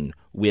crime scene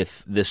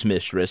with this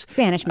mistress.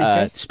 Spanish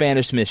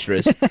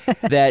mistress.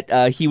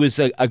 That he was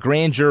a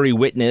grand jury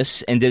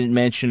witness and didn't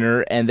mention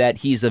her, and that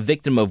he's a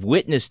victim of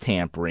witness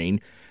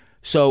tampering.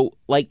 So,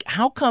 like,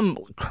 how come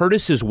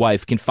Curtis's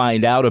wife can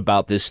find out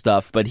about this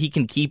stuff, but he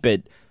can keep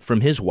it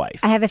from his wife?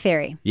 I have a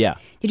theory. Yeah.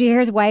 Did you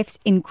hear his wife's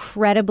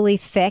incredibly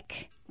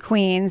thick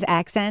Queen's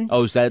accent?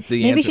 Oh, is that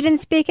the Maybe answer? She didn't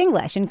speak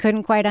English and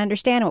couldn't quite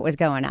understand what was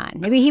going on.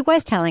 Maybe he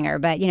was telling her,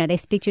 but, you know, they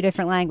speak two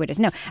different languages.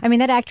 No, I mean,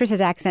 that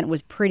actress's accent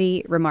was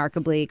pretty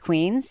remarkably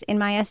Queen's in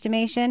my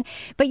estimation.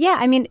 But, yeah,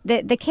 I mean,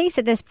 the case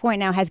at this point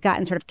now has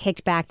gotten sort of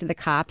kicked back to the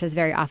cops, as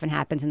very often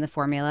happens in the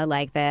formula,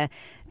 like the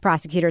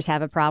prosecutors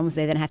have a problem,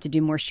 so they then have to do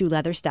more shoe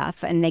leather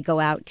stuff, and they go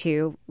out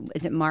to,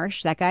 is it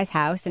Marsh, that guy's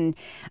house? And,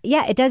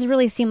 yeah, it does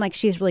really seem like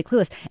she's really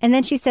clueless. And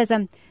then she says,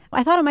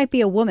 I thought it might be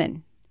a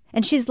woman.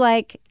 And she's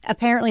like,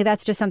 apparently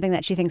that's just something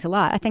that she thinks a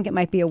lot. I think it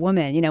might be a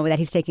woman, you know, that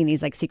he's taking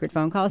these like secret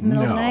phone calls in the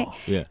middle of the night.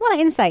 Yeah. A lot of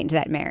insight into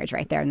that marriage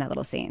right there in that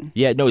little scene.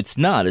 Yeah, no, it's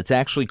not. It's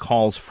actually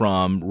calls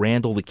from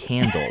Randall the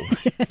Candle.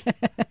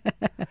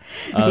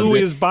 Who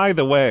is, by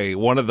the way,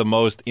 one of the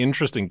most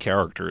interesting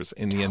characters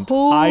in the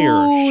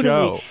entire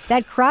show.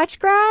 That crotch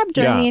grab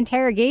during the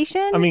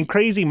interrogation? I mean,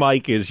 Crazy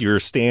Mike is your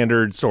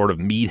standard sort of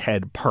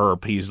meathead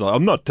perp. He's like,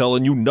 I'm not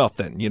telling you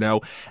nothing, you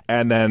know?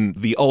 And then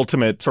the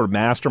ultimate sort of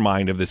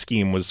mastermind of the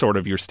scheme was sort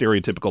of your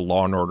stereotypical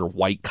Law and Order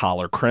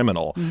white-collar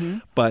criminal. Mm-hmm.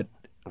 But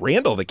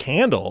Randall the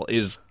Candle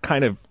is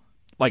kind of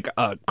like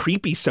a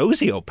creepy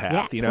sociopath,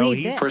 yeah, you know?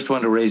 He's first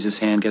one to raise his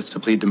hand gets to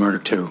plead to murder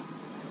too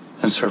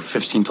and serve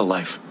 15 to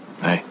life.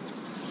 Hey,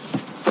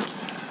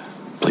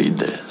 plead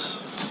this.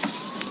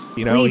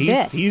 You know,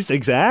 Plead he's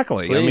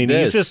exactly. Plead I mean,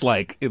 this. he's just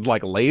like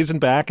lazing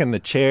back in the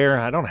chair.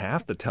 I don't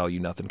have to tell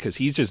you nothing because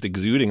he's just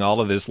exuding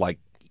all of this like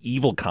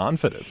evil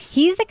confidence.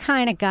 He's the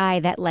kind of guy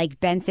that like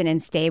Benson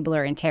and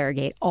Stabler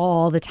interrogate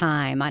all the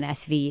time on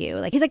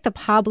SVU. Like he's like the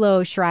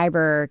Pablo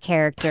Schreiber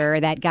character,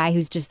 that guy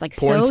who's just like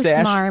Porn so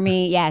stash?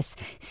 smarmy, yes,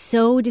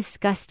 so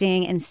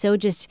disgusting and so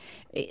just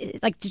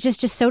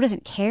so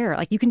doesn't care.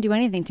 Like you can do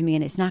anything to me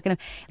and it's not going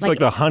to. It's like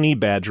the honey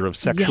badger of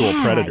sexual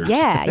predators.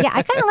 Yeah.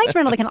 I kind of liked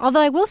Randall the Candle.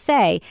 Although I will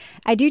say,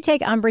 I do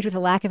take umbrage with the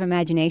lack of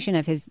imagination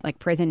of his like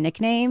prison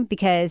nickname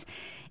because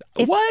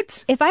if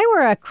I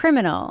were a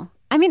criminal.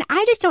 I mean,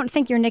 I just don't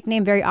think your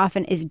nickname very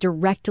often is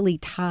directly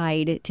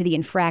tied to the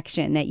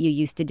infraction that you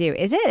used to do.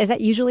 Is it? Is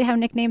that usually how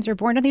nicknames are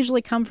born? Don't they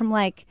usually come from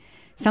like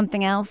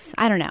something else?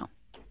 I don't know.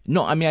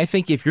 No, I mean, I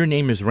think if your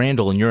name is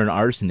Randall and you're an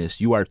arsonist,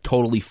 you are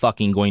totally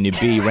fucking going to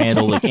be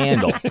Randall the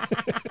Candle.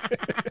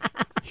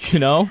 You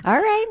know? All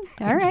right.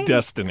 It's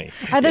destiny.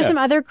 Are there some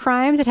other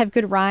crimes that have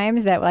good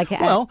rhymes that like...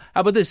 Well,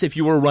 how about this? If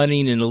you were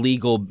running an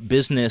illegal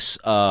business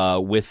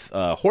with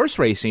horse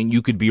racing,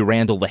 you could be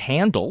Randall the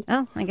Handle.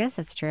 Oh, I guess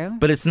that's true.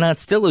 But it's not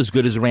still as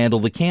good as Randall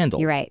the Candle.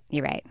 You're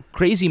right.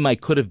 Crazy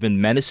Mike could have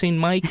been Menacing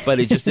Mike, but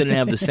it just didn't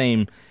have the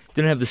same...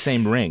 Didn't have the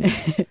same ring.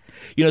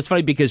 You know, it's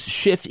funny because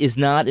Schiff is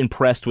not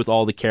impressed with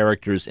all the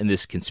characters in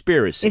this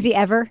conspiracy. Is he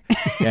ever?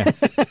 Yeah.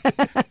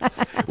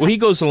 Well, he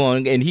goes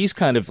along and he's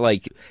kind of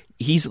like,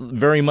 he's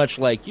very much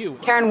like you.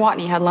 Karen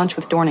Watney had lunch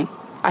with Dorning.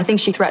 I think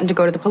she threatened to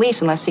go to the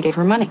police unless he gave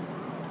her money.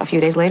 A few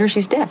days later,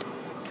 she's dead.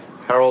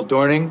 Harold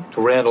Dorning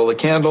to Randall the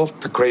Candle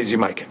to Crazy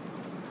Mike.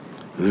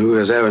 And who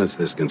has evidence of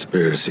this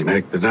conspiracy?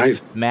 Mac the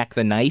Knife? Mac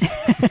the Knife?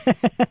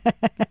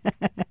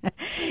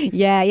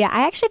 Yeah.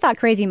 I actually thought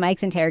Crazy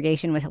Mike's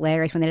interrogation was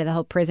hilarious when they did the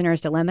whole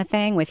prisoner's dilemma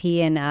thing with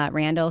he and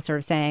Randall sort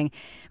of saying,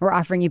 we're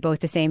offering you both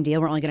the same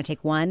deal. We're only going to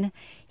take one.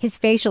 His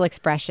facial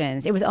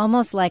expressions, it was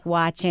almost like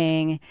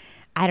watching,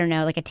 I don't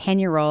know, like a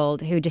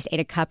 10-year-old who just ate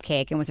a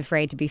cupcake and was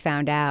afraid to be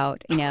found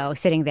out,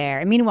 sitting there.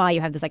 And meanwhile, you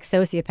have this like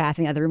sociopath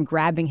in the other room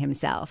grabbing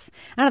himself.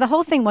 I don't know, the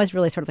whole thing was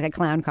really sort of like a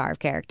clown car of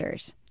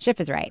characters. Schiff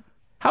is right.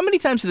 How many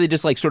times do they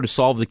just like sort of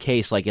solve the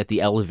case like at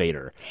the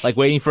elevator? Like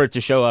waiting for it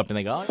to show up and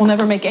they go, We'll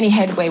never make any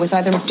headway with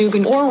either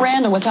McDougan or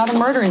Randall without a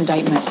murder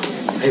indictment.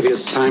 Maybe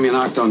it's time you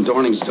knocked on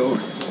Dorning's door.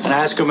 And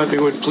ask him if he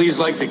would please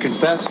like to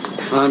confess.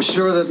 I'm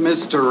sure that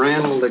Mr.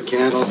 Randall the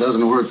Candle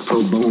doesn't work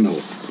pro bono.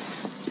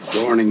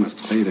 Dorning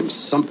must have paid him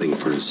something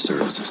for his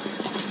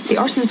services. The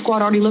arson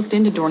squad already looked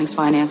into Dorning's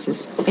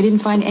finances. They didn't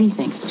find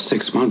anything.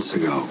 6 months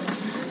ago.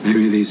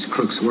 Maybe these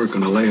crooks work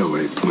on a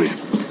layaway plan.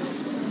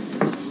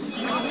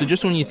 So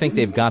just when you think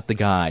they've got the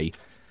guy,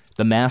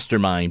 the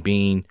mastermind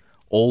being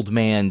old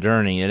man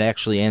Dorning, it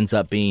actually ends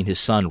up being his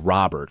son,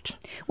 Robert.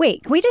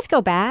 Wait, can we just go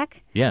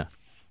back? Yeah.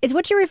 Is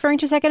what you're referring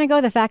to a second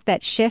ago the fact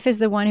that Schiff is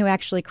the one who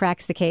actually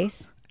cracks the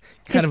case?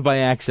 Kind of by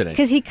accident.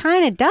 Because he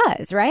kind of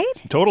does, right?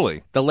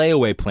 Totally. The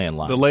layaway plan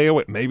line. The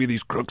layaway. Maybe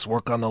these crooks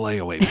work on the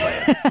layaway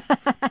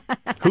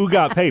plan. Who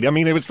got paid? I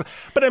mean,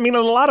 in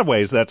a lot of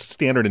ways, that's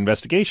standard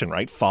investigation,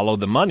 right? Follow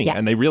the money. Yeah.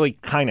 And they really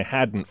kind of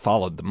hadn't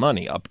followed the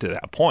money up to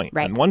that point.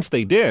 Right. And once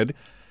they did,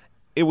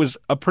 it was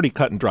a pretty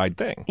cut and dried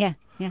thing. Yeah.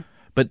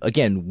 But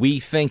again, we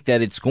think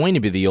that it's going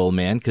to be the old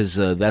man because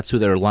that's who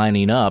they're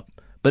lining up.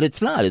 But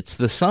it's not. It's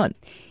the son.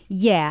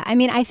 Yeah, I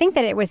mean, I think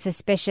that it was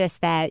suspicious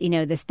that,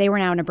 they were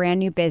now in a brand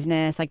new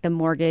business, like the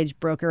mortgage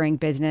brokering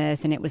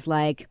business, and it was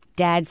like,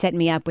 Dad set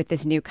me up with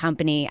this new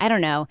company. I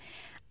don't know.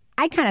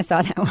 I kind of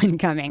saw that one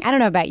coming. I don't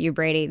know about you,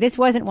 Brady. This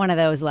wasn't one of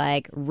those,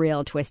 like,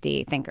 real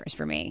twisty thinkers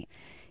for me.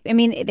 I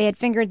mean, they had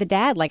fingered the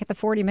dad, like, at the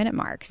 40-minute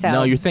mark. So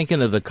No, you're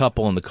thinking of the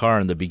couple in the car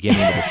in the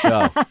beginning of the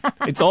show.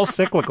 It's all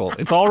cyclical.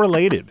 It's all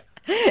related.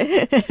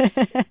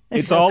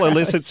 It's so all gross.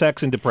 Illicit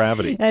sex and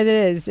depravity. It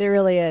is. It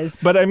really is.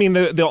 But I mean,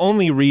 the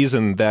only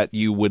reason that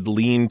you would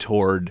lean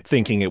toward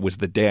thinking it was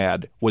the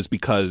dad was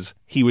because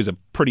he was a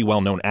pretty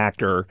well-known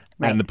actor,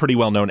 Right. and the pretty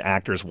well-known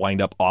actors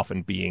wind up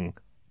often being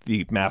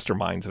the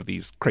masterminds of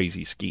these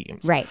crazy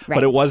schemes. Right.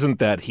 But it wasn't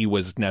that he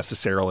was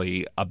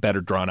necessarily a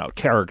better drawn-out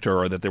character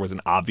or that there was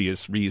an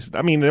obvious reason.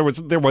 I mean, there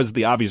was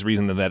the obvious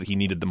reason that he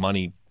needed the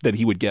money that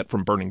he would get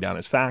from burning down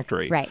his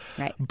factory. Right.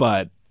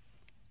 But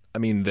I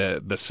mean,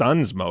 the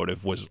son's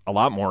motive was a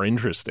lot more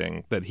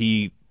interesting, that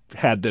he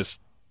had this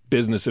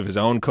business of his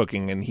own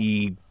cooking and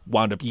he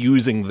wound up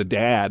using the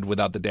dad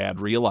without the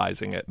dad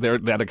realizing it.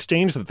 That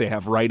exchange that they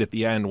have right at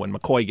the end when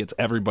McCoy gets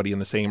everybody in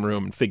the same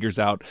room and figures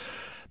out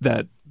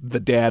that the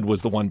dad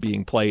was the one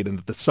being played and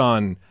that the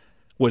son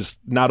was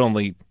not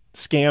only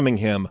scamming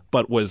him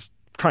but was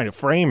trying to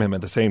frame him at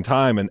the same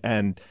time.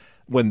 And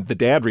when the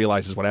dad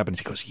realizes what happens,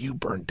 he goes, "You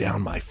burned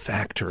down my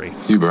factory."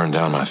 You burned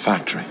down my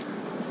factory.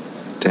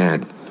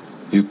 Dad,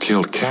 you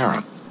killed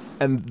Kara.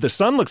 And the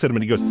son looks at him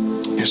and he goes,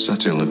 "You're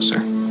such a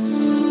loser.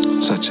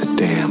 Such a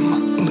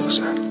damn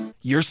loser."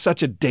 "You're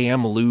such a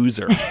damn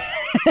loser."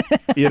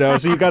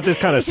 So you got this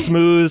kind of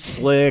smooth,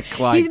 slick,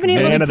 like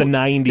man of the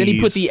 90s. Then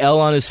he put the L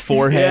on his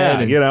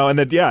forehead. Yeah, and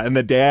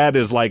the dad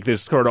is like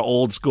this sort of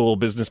old school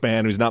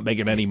businessman who's not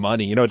making any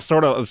money. It's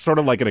sort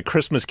of like in A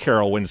Christmas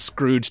Carol when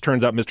Scrooge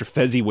turns out Mr.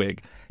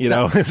 Fezziwig.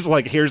 It's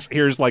like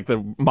here's like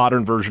the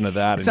modern version of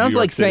that. It sounds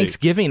like City.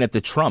 Thanksgiving at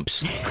the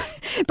Trumps.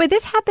 But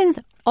this happens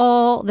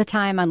all the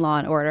time on Law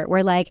and Order,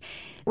 where like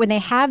when they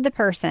have the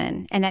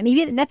person and that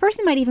maybe that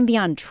person might even be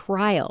on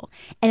trial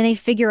and then they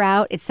figure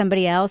out it's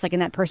somebody else, like in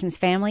that person's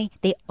family,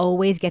 they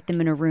always get them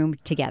in a room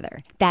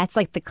together. That's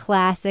like the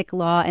classic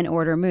Law and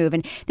Order move.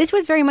 And this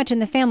was very much in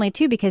the family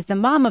too, because the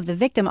mom of the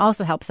victim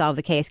also helped solve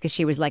the case because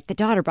she was like, the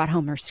daughter brought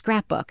home her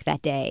scrapbook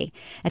that day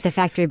at the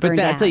factory burned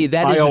down. I tell you,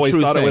 that is I always a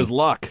true thought thing. It was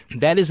luck.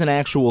 That is an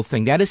actual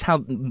thing. That is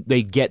how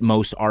they get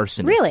most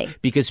arsonists. Really?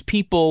 Because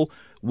people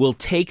will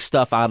take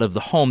stuff out of the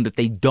home that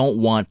they don't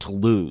want to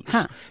lose.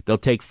 Huh. They'll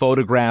take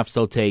photographs,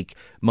 they'll take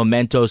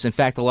mementos. In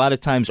fact, a lot of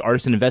times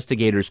arson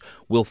investigators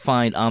will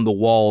find on the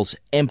walls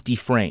empty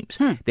frames.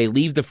 They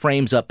leave the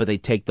frames up, but they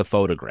take the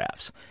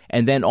photographs.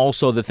 And then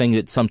also the thing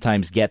that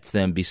sometimes gets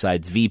them,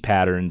 besides V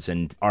patterns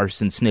and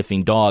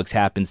arson-sniffing dogs,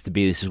 happens to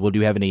be, this is, well, do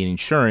you have any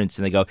insurance?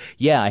 And they go,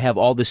 yeah, I have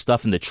all this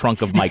stuff in the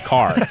trunk of my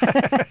car.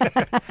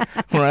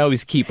 Where I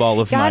always keep all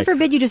of God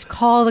forbid you just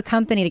call the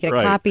company to get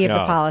a copy of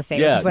the policy.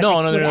 Yeah, which is what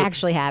no, would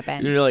actually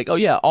happen. You're like, oh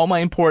yeah, all my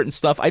important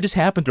stuff. I just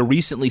happened to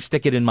recently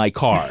stick it in my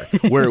car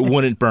where it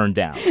wouldn't burn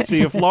down.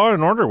 See, if Law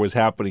and Order was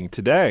happening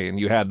today and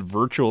you had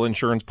virtual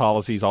insurance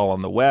policies all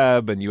on the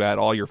web and you had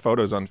all your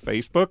photos on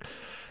Facebook,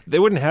 they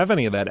wouldn't have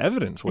any of that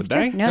evidence, would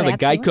they? No, the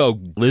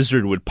Geico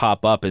lizard would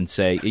pop up and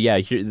say, yeah,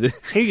 here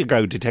you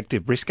go,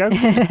 Detective Briscoe.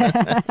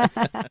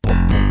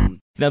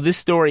 Now, this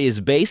story is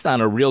based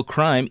on a real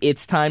crime.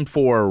 It's time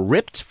for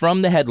Ripped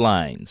from the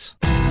Headlines.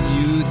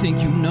 You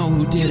think you know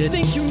who did it. You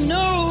think you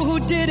know who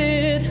did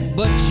it.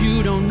 But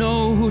you don't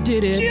know who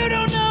did it. You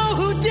don't know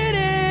who did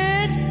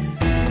it.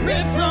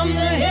 Ripped from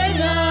the headlines.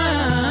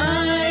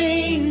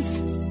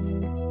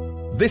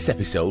 This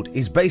episode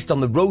is based on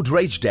the road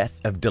rage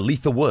death of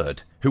Dalitha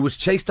Word, who was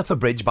chased off a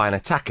bridge by an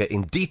attacker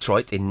in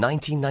Detroit in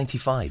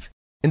 1995.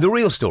 In the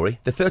real story,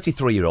 the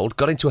 33-year-old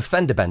got into a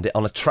fender bender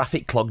on a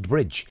traffic-clogged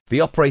bridge.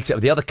 The operator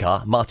of the other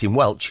car, Martin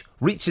Welch,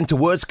 reached into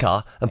Word's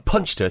car and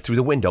punched her through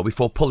the window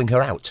before pulling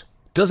her out.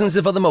 Dozens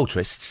of other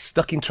motorists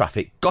stuck in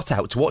traffic got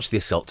out to watch the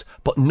assault,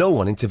 but no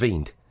one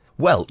intervened.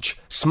 Welch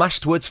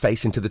smashed Word's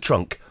face into the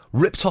trunk,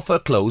 ripped off her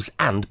clothes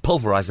and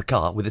pulverised the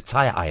car with a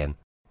tyre iron.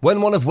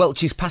 When one of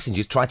Welch's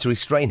passengers tried to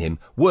restrain him,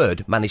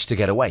 Word managed to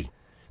get away.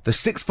 The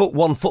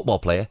 6'1" football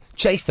player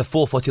chased the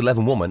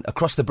 4'11" woman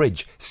across the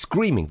bridge,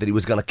 screaming that he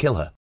was going to kill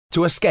her.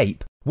 To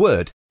escape,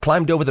 Word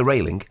climbed over the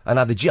railing and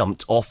either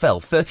jumped or fell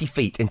 30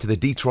 feet into the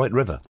Detroit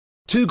River.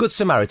 Two Good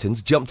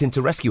Samaritans jumped in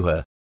to rescue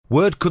her.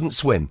 Word couldn't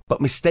swim,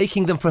 but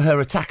mistaking them for her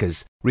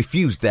attackers,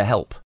 refused their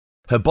help.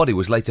 Her body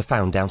was later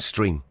found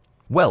downstream.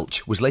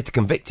 Welch was later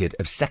convicted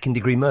of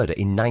second-degree murder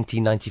in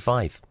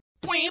 1995.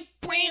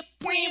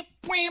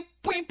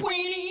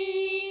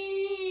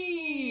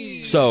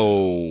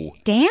 So...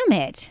 Damn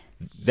it.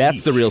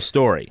 That's the real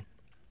story.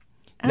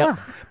 Now,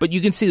 but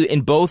you can see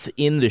in both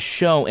in the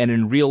show and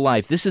in real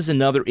life, this is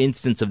another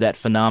instance of that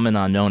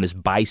phenomenon known as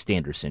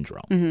bystander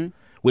syndrome. Mm-hmm.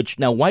 Which,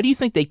 now, why do you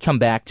think they come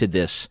back to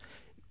this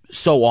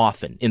so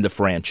often in the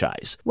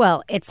franchise?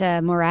 Well, it's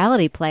a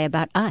morality play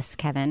about us,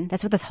 Kevin.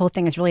 That's what this whole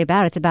thing is really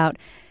about. It's about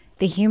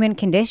the human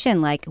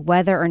condition, like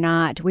whether or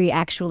not we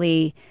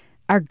actually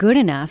are good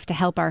enough to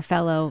help our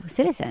fellow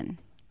citizen.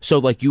 So,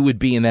 like, you would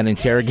be in that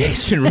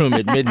interrogation room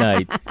at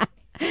midnight.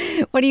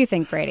 What do you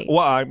think, Brady?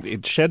 Well,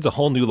 it sheds a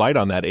whole new light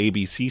on that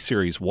ABC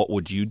series, What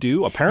Would You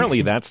Do?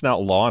 Apparently, that's now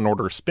Law &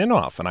 Order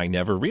spinoff, and I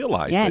never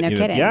realized it. No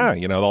kidding. Yeah,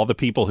 all the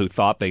people who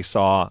thought they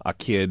saw a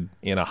kid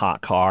in a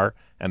hot car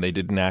and they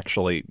didn't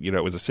actually,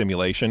 it was a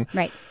simulation.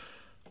 Right.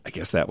 I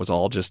guess that was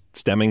all just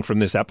stemming from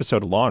this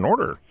episode of Law &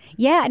 Order.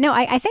 Yeah, no,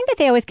 I think that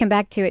they always come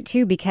back to it,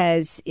 too,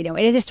 because, it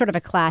is a sort of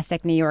a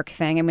classic New York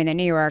thing. I mean, the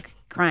New York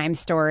crime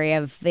story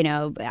of,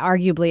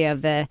 arguably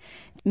of the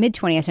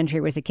mid-20th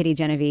century was the Kitty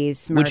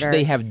Genovese murder. Which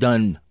they have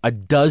done a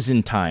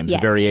dozen times,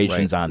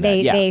 variations on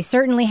that. They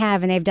certainly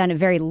have, and they've done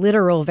very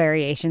literal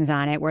variations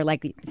on it, where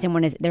like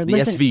someone is they're the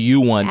listening.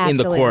 SVU one in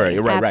the quarry,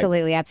 right?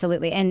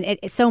 Absolutely, and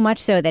it's so much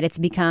so that it's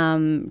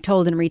become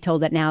told and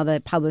retold that now the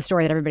public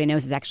story that everybody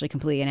knows is actually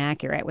completely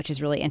inaccurate, which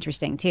is really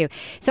interesting too.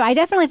 So I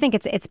definitely think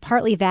it's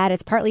partly that.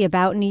 It's partly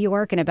about New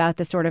York and about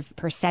the sort of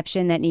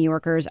perception that New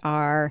Yorkers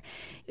are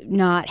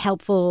not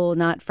helpful,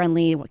 not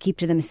friendly, keep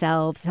to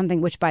themselves,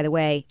 something which, by the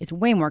way, is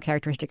way more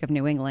characteristic of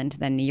New England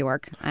than New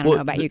York. I don't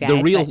know about you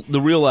guys. The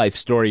real life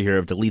story here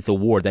of Dalitha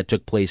Ward, that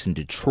took place in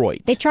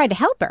Detroit. They tried to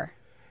help her.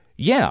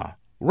 Yeah,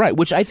 right,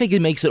 which I think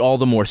it makes it all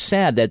the more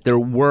sad that there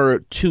were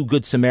two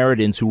Good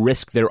Samaritans who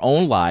risked their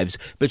own lives,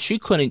 but she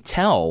couldn't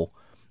tell,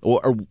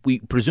 or we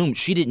presume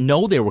she didn't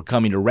know they were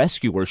coming to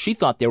rescue her. She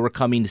thought they were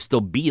coming to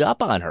still beat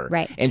up on her.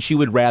 Right. And she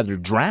would rather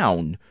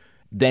drown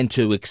than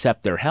to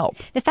accept their help.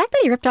 The fact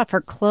that he ripped off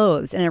her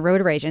clothes in a road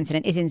rage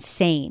incident is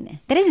insane.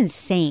 That is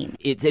insane.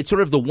 It's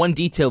sort of the one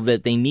detail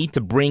that they need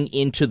to bring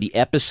into the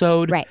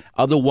episode. Right.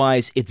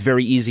 Otherwise, it's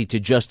very easy to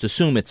just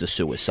assume it's a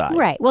suicide.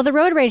 Right. Well, the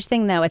road rage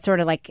thing, though, it's sort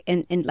of like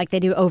like they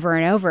do over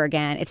and over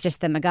again. It's just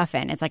the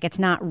MacGuffin. It's like it's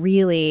not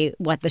really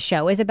what the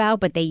show is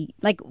about. But they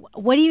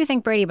what do you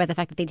think, Brady, about the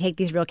fact that they take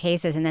these real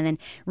cases and then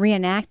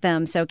reenact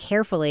them so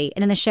carefully,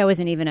 and then the show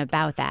isn't even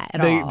about that at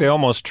all? They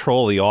almost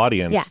troll the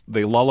audience. Yeah.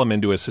 They lull them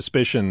into a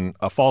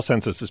false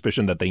sense of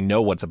suspicion that they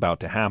know what's about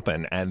to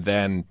happen, and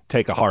then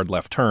take a hard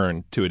left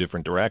turn to a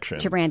different direction.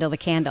 To Randall the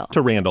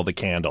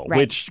Candle. Right.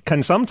 Which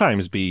can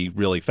sometimes be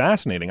really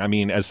fascinating. I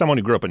mean, as someone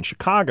who grew up in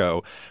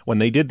Chicago, when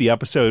they did the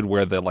episode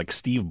where the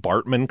Steve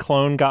Bartman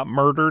clone got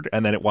murdered,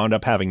 and then it wound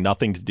up having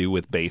nothing to do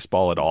with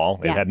baseball at all.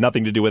 It had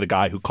nothing to do with a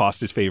guy who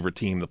cost his favorite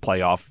team the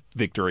playoff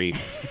victory.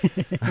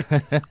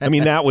 I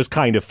mean, that was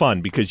kind of fun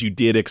because you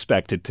did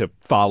expect it to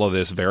follow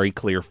this very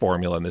clear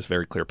formula and this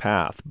very clear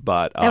path.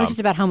 But that was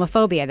just about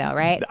homophobia, though,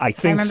 right? I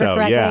think so,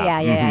 correctly? yeah.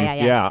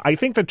 Yeah. I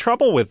think the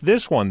trouble with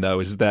this one, though,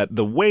 is that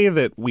the way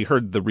that we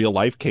heard the real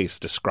life case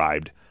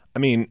described, I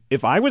mean,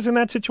 if I was in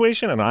that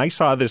situation and I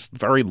saw this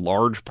very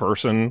large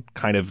person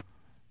kind of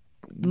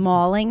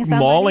mauling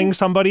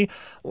somebody,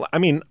 I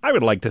mean, I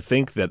would like to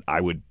think that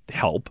I would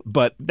help,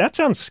 but that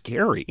sounds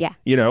scary. Yeah.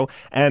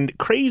 And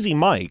Crazy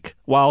Mike,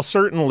 while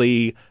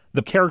certainly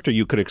the character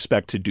you could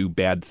expect to do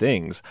bad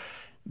things,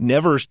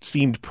 never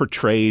seemed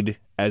portrayed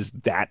as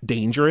that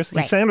dangerous.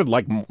 Right. He sounded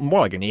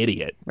more like an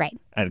idiot. Right.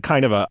 And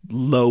kind of a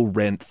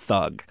low-rent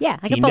thug. Yeah,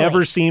 like a He bully.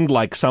 never seemed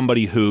like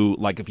somebody who,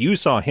 if you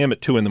saw him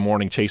at 2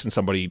 a.m. chasing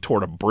somebody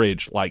toward a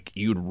bridge,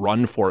 you'd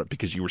run for it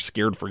because you were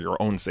scared for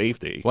your own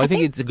safety. Well, I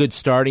think it's a good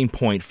starting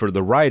point for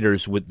the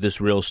writers with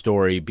this real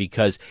story,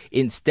 because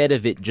instead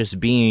of it just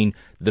being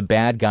the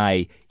bad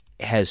guy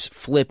has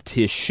flipped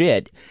his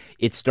shit,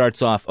 it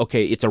starts off,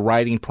 okay, it's a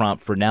writing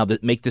prompt for now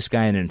that make this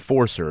guy an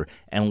enforcer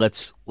and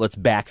let's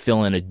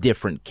backfill in a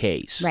different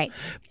case. Right.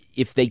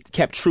 If they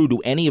kept true to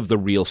any of the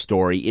real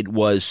story, it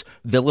was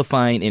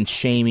vilifying and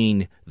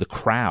shaming the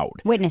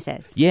crowd.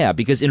 Witnesses. Yeah,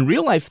 because in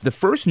real life, the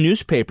first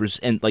newspapers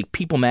and like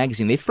People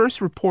magazine, they first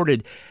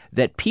reported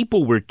that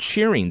people were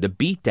cheering the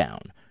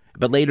beatdown.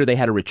 But later they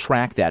had to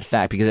retract that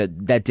fact because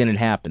that didn't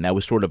happen. That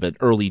was sort of an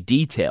early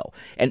detail.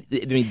 And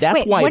I mean,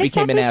 that's why it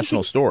became a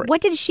national story.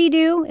 What did she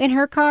do in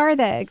her car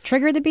that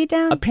triggered the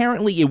beatdown?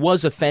 Apparently it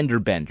was a fender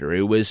bender.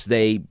 It was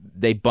they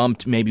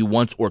bumped maybe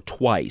once or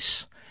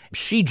twice.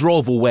 She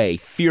drove away,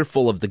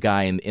 fearful of the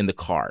guy in the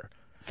car.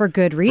 For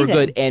good reason. For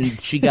good, and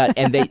she got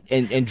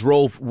and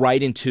drove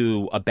right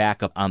into a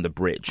backup on the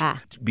bridge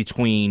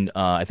between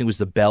I think it was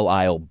the Belle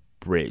Isle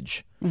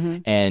Bridge,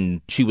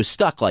 and she was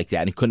stuck like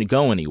that and couldn't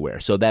go anywhere.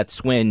 So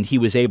that's when he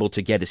was able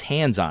to get his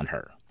hands on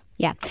her.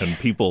 Yeah, and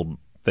people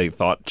they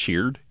thought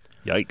cheered.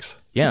 Yikes.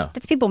 Yeah.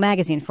 That's People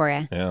magazine for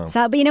you. Yeah.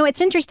 So, but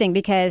it's interesting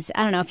because,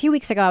 I don't know, a few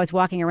weeks ago I was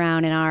walking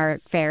around in our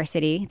fair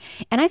city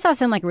and I saw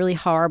some like really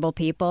horrible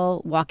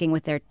people walking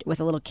with a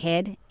little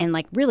kid and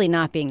like really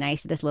not being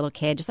nice to this little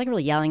kid, just like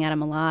really yelling at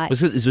him a lot.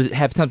 Does it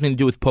have something to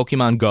do with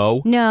Pokemon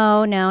Go?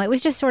 No. It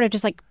was just sort of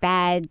just like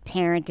bad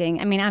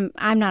parenting. I mean,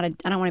 I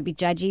don't want to be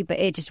judgy, but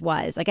it just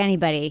was. Like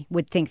anybody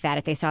would think that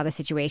if they saw the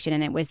situation,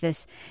 and it was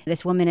this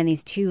woman and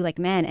these two like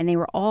men, and they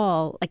were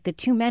all like, the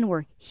two men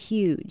were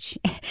huge.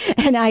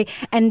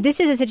 and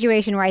this is a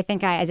situation where I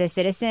think I, as a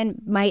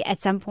citizen, might at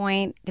some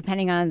point,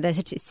 depending on the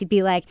situation,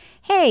 be like,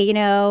 hey,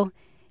 do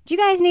you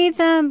guys need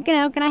some,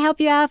 can I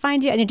help you out,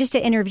 find you? And just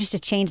to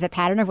change the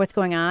pattern of what's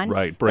going on.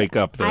 Right, break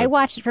up the... I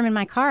watched it from in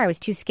my car. I was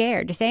too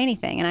scared to say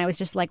anything. And I was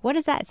just like, what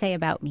does that say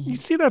about me? You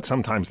see that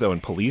sometimes, though, in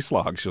police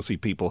logs. You'll see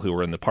people who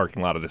are in the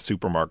parking lot at a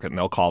supermarket and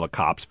they'll call the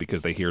cops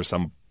because they hear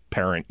some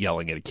parent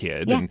yelling at a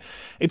kid. Yeah. And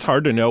it's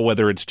hard to know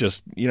whether it's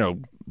just,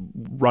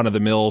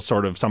 run-of-the-mill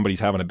sort of somebody's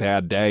having a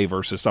bad day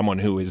versus someone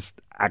who is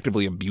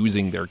actively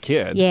abusing their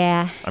kid.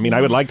 Yeah. I mean,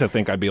 I would like to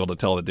think I'd be able to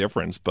tell the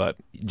difference, but...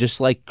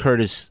 Just like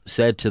Curtis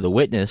said to the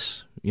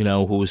witness,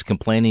 who was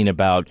complaining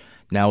about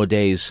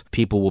nowadays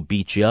people will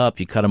beat you up if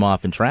you cut them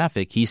off in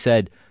traffic, he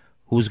said,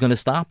 who's going to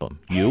stop them?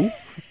 You?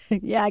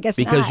 Yeah, I guess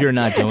because you're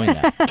not doing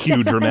that.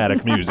 Cue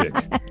dramatic music.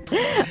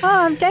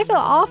 I feel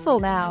awful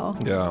now.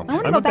 Yeah. I want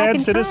to I'm go a back bad in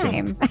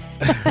citizen. time.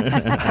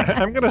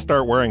 I'm going to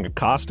start wearing a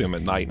costume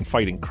at night and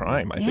fighting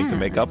crime, I think, to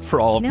make up for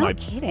all of my... No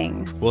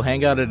kidding. We'll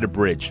hang out at a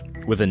bridge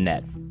with a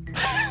net.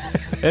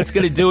 That's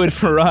going to do it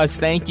for us.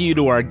 Thank you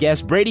to our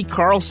guest, Brady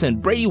Carlson.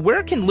 Brady,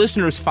 where can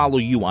listeners follow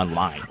you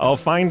online?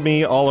 Find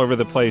me all over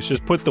the place.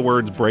 Just put the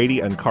words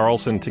Brady and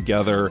Carlson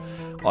together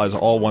as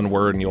all one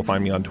word, and you'll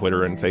find me on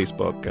Twitter and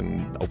Facebook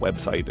and a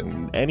website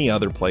and any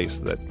other place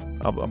that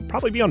I'll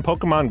probably be on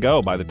Pokemon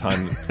Go by the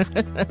time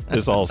this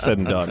is all said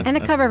and done. And the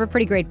cover of a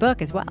pretty great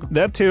book as well.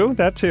 That too.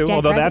 Dead Although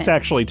Presidents. That's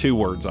actually 2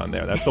 words on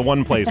there. That's the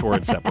one place where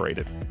it's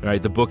separated. All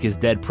right, the book is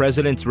Dead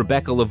Presidents.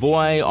 Rebecca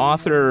Lavoie,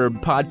 author,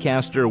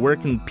 podcaster. Where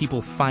can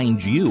people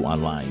find you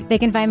online? They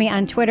can find me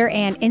on Twitter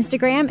and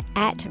Instagram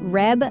at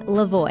Reb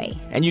Lavoie.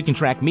 And you can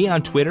track me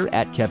on Twitter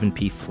at Kevin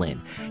P.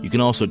 Flynn. You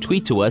can also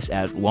tweet to us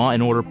at Law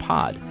 & Order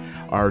Pod.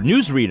 Our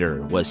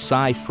newsreader was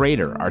Cy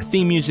Frater. Our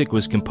theme music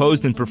was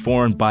composed and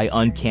performed by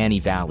Uncanny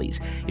Valleys.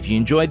 If you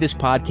enjoyed this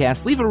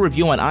podcast, leave a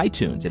review on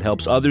iTunes. It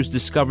helps others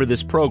discover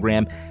this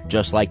program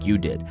just like you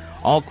did.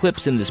 All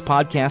clips in this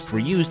podcast were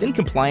used in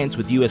compliance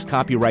with U.S.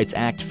 Copyrights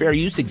Act fair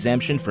use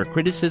exemption for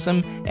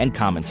criticism and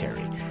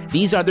commentary.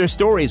 These Are Their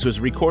Stories was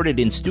recorded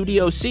in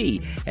Studio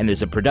C and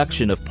is a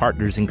production of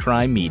Partners in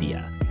Crime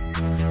Media.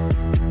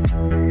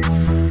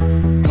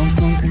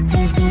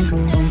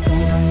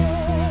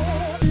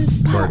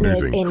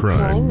 Partners in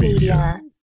Crime Media.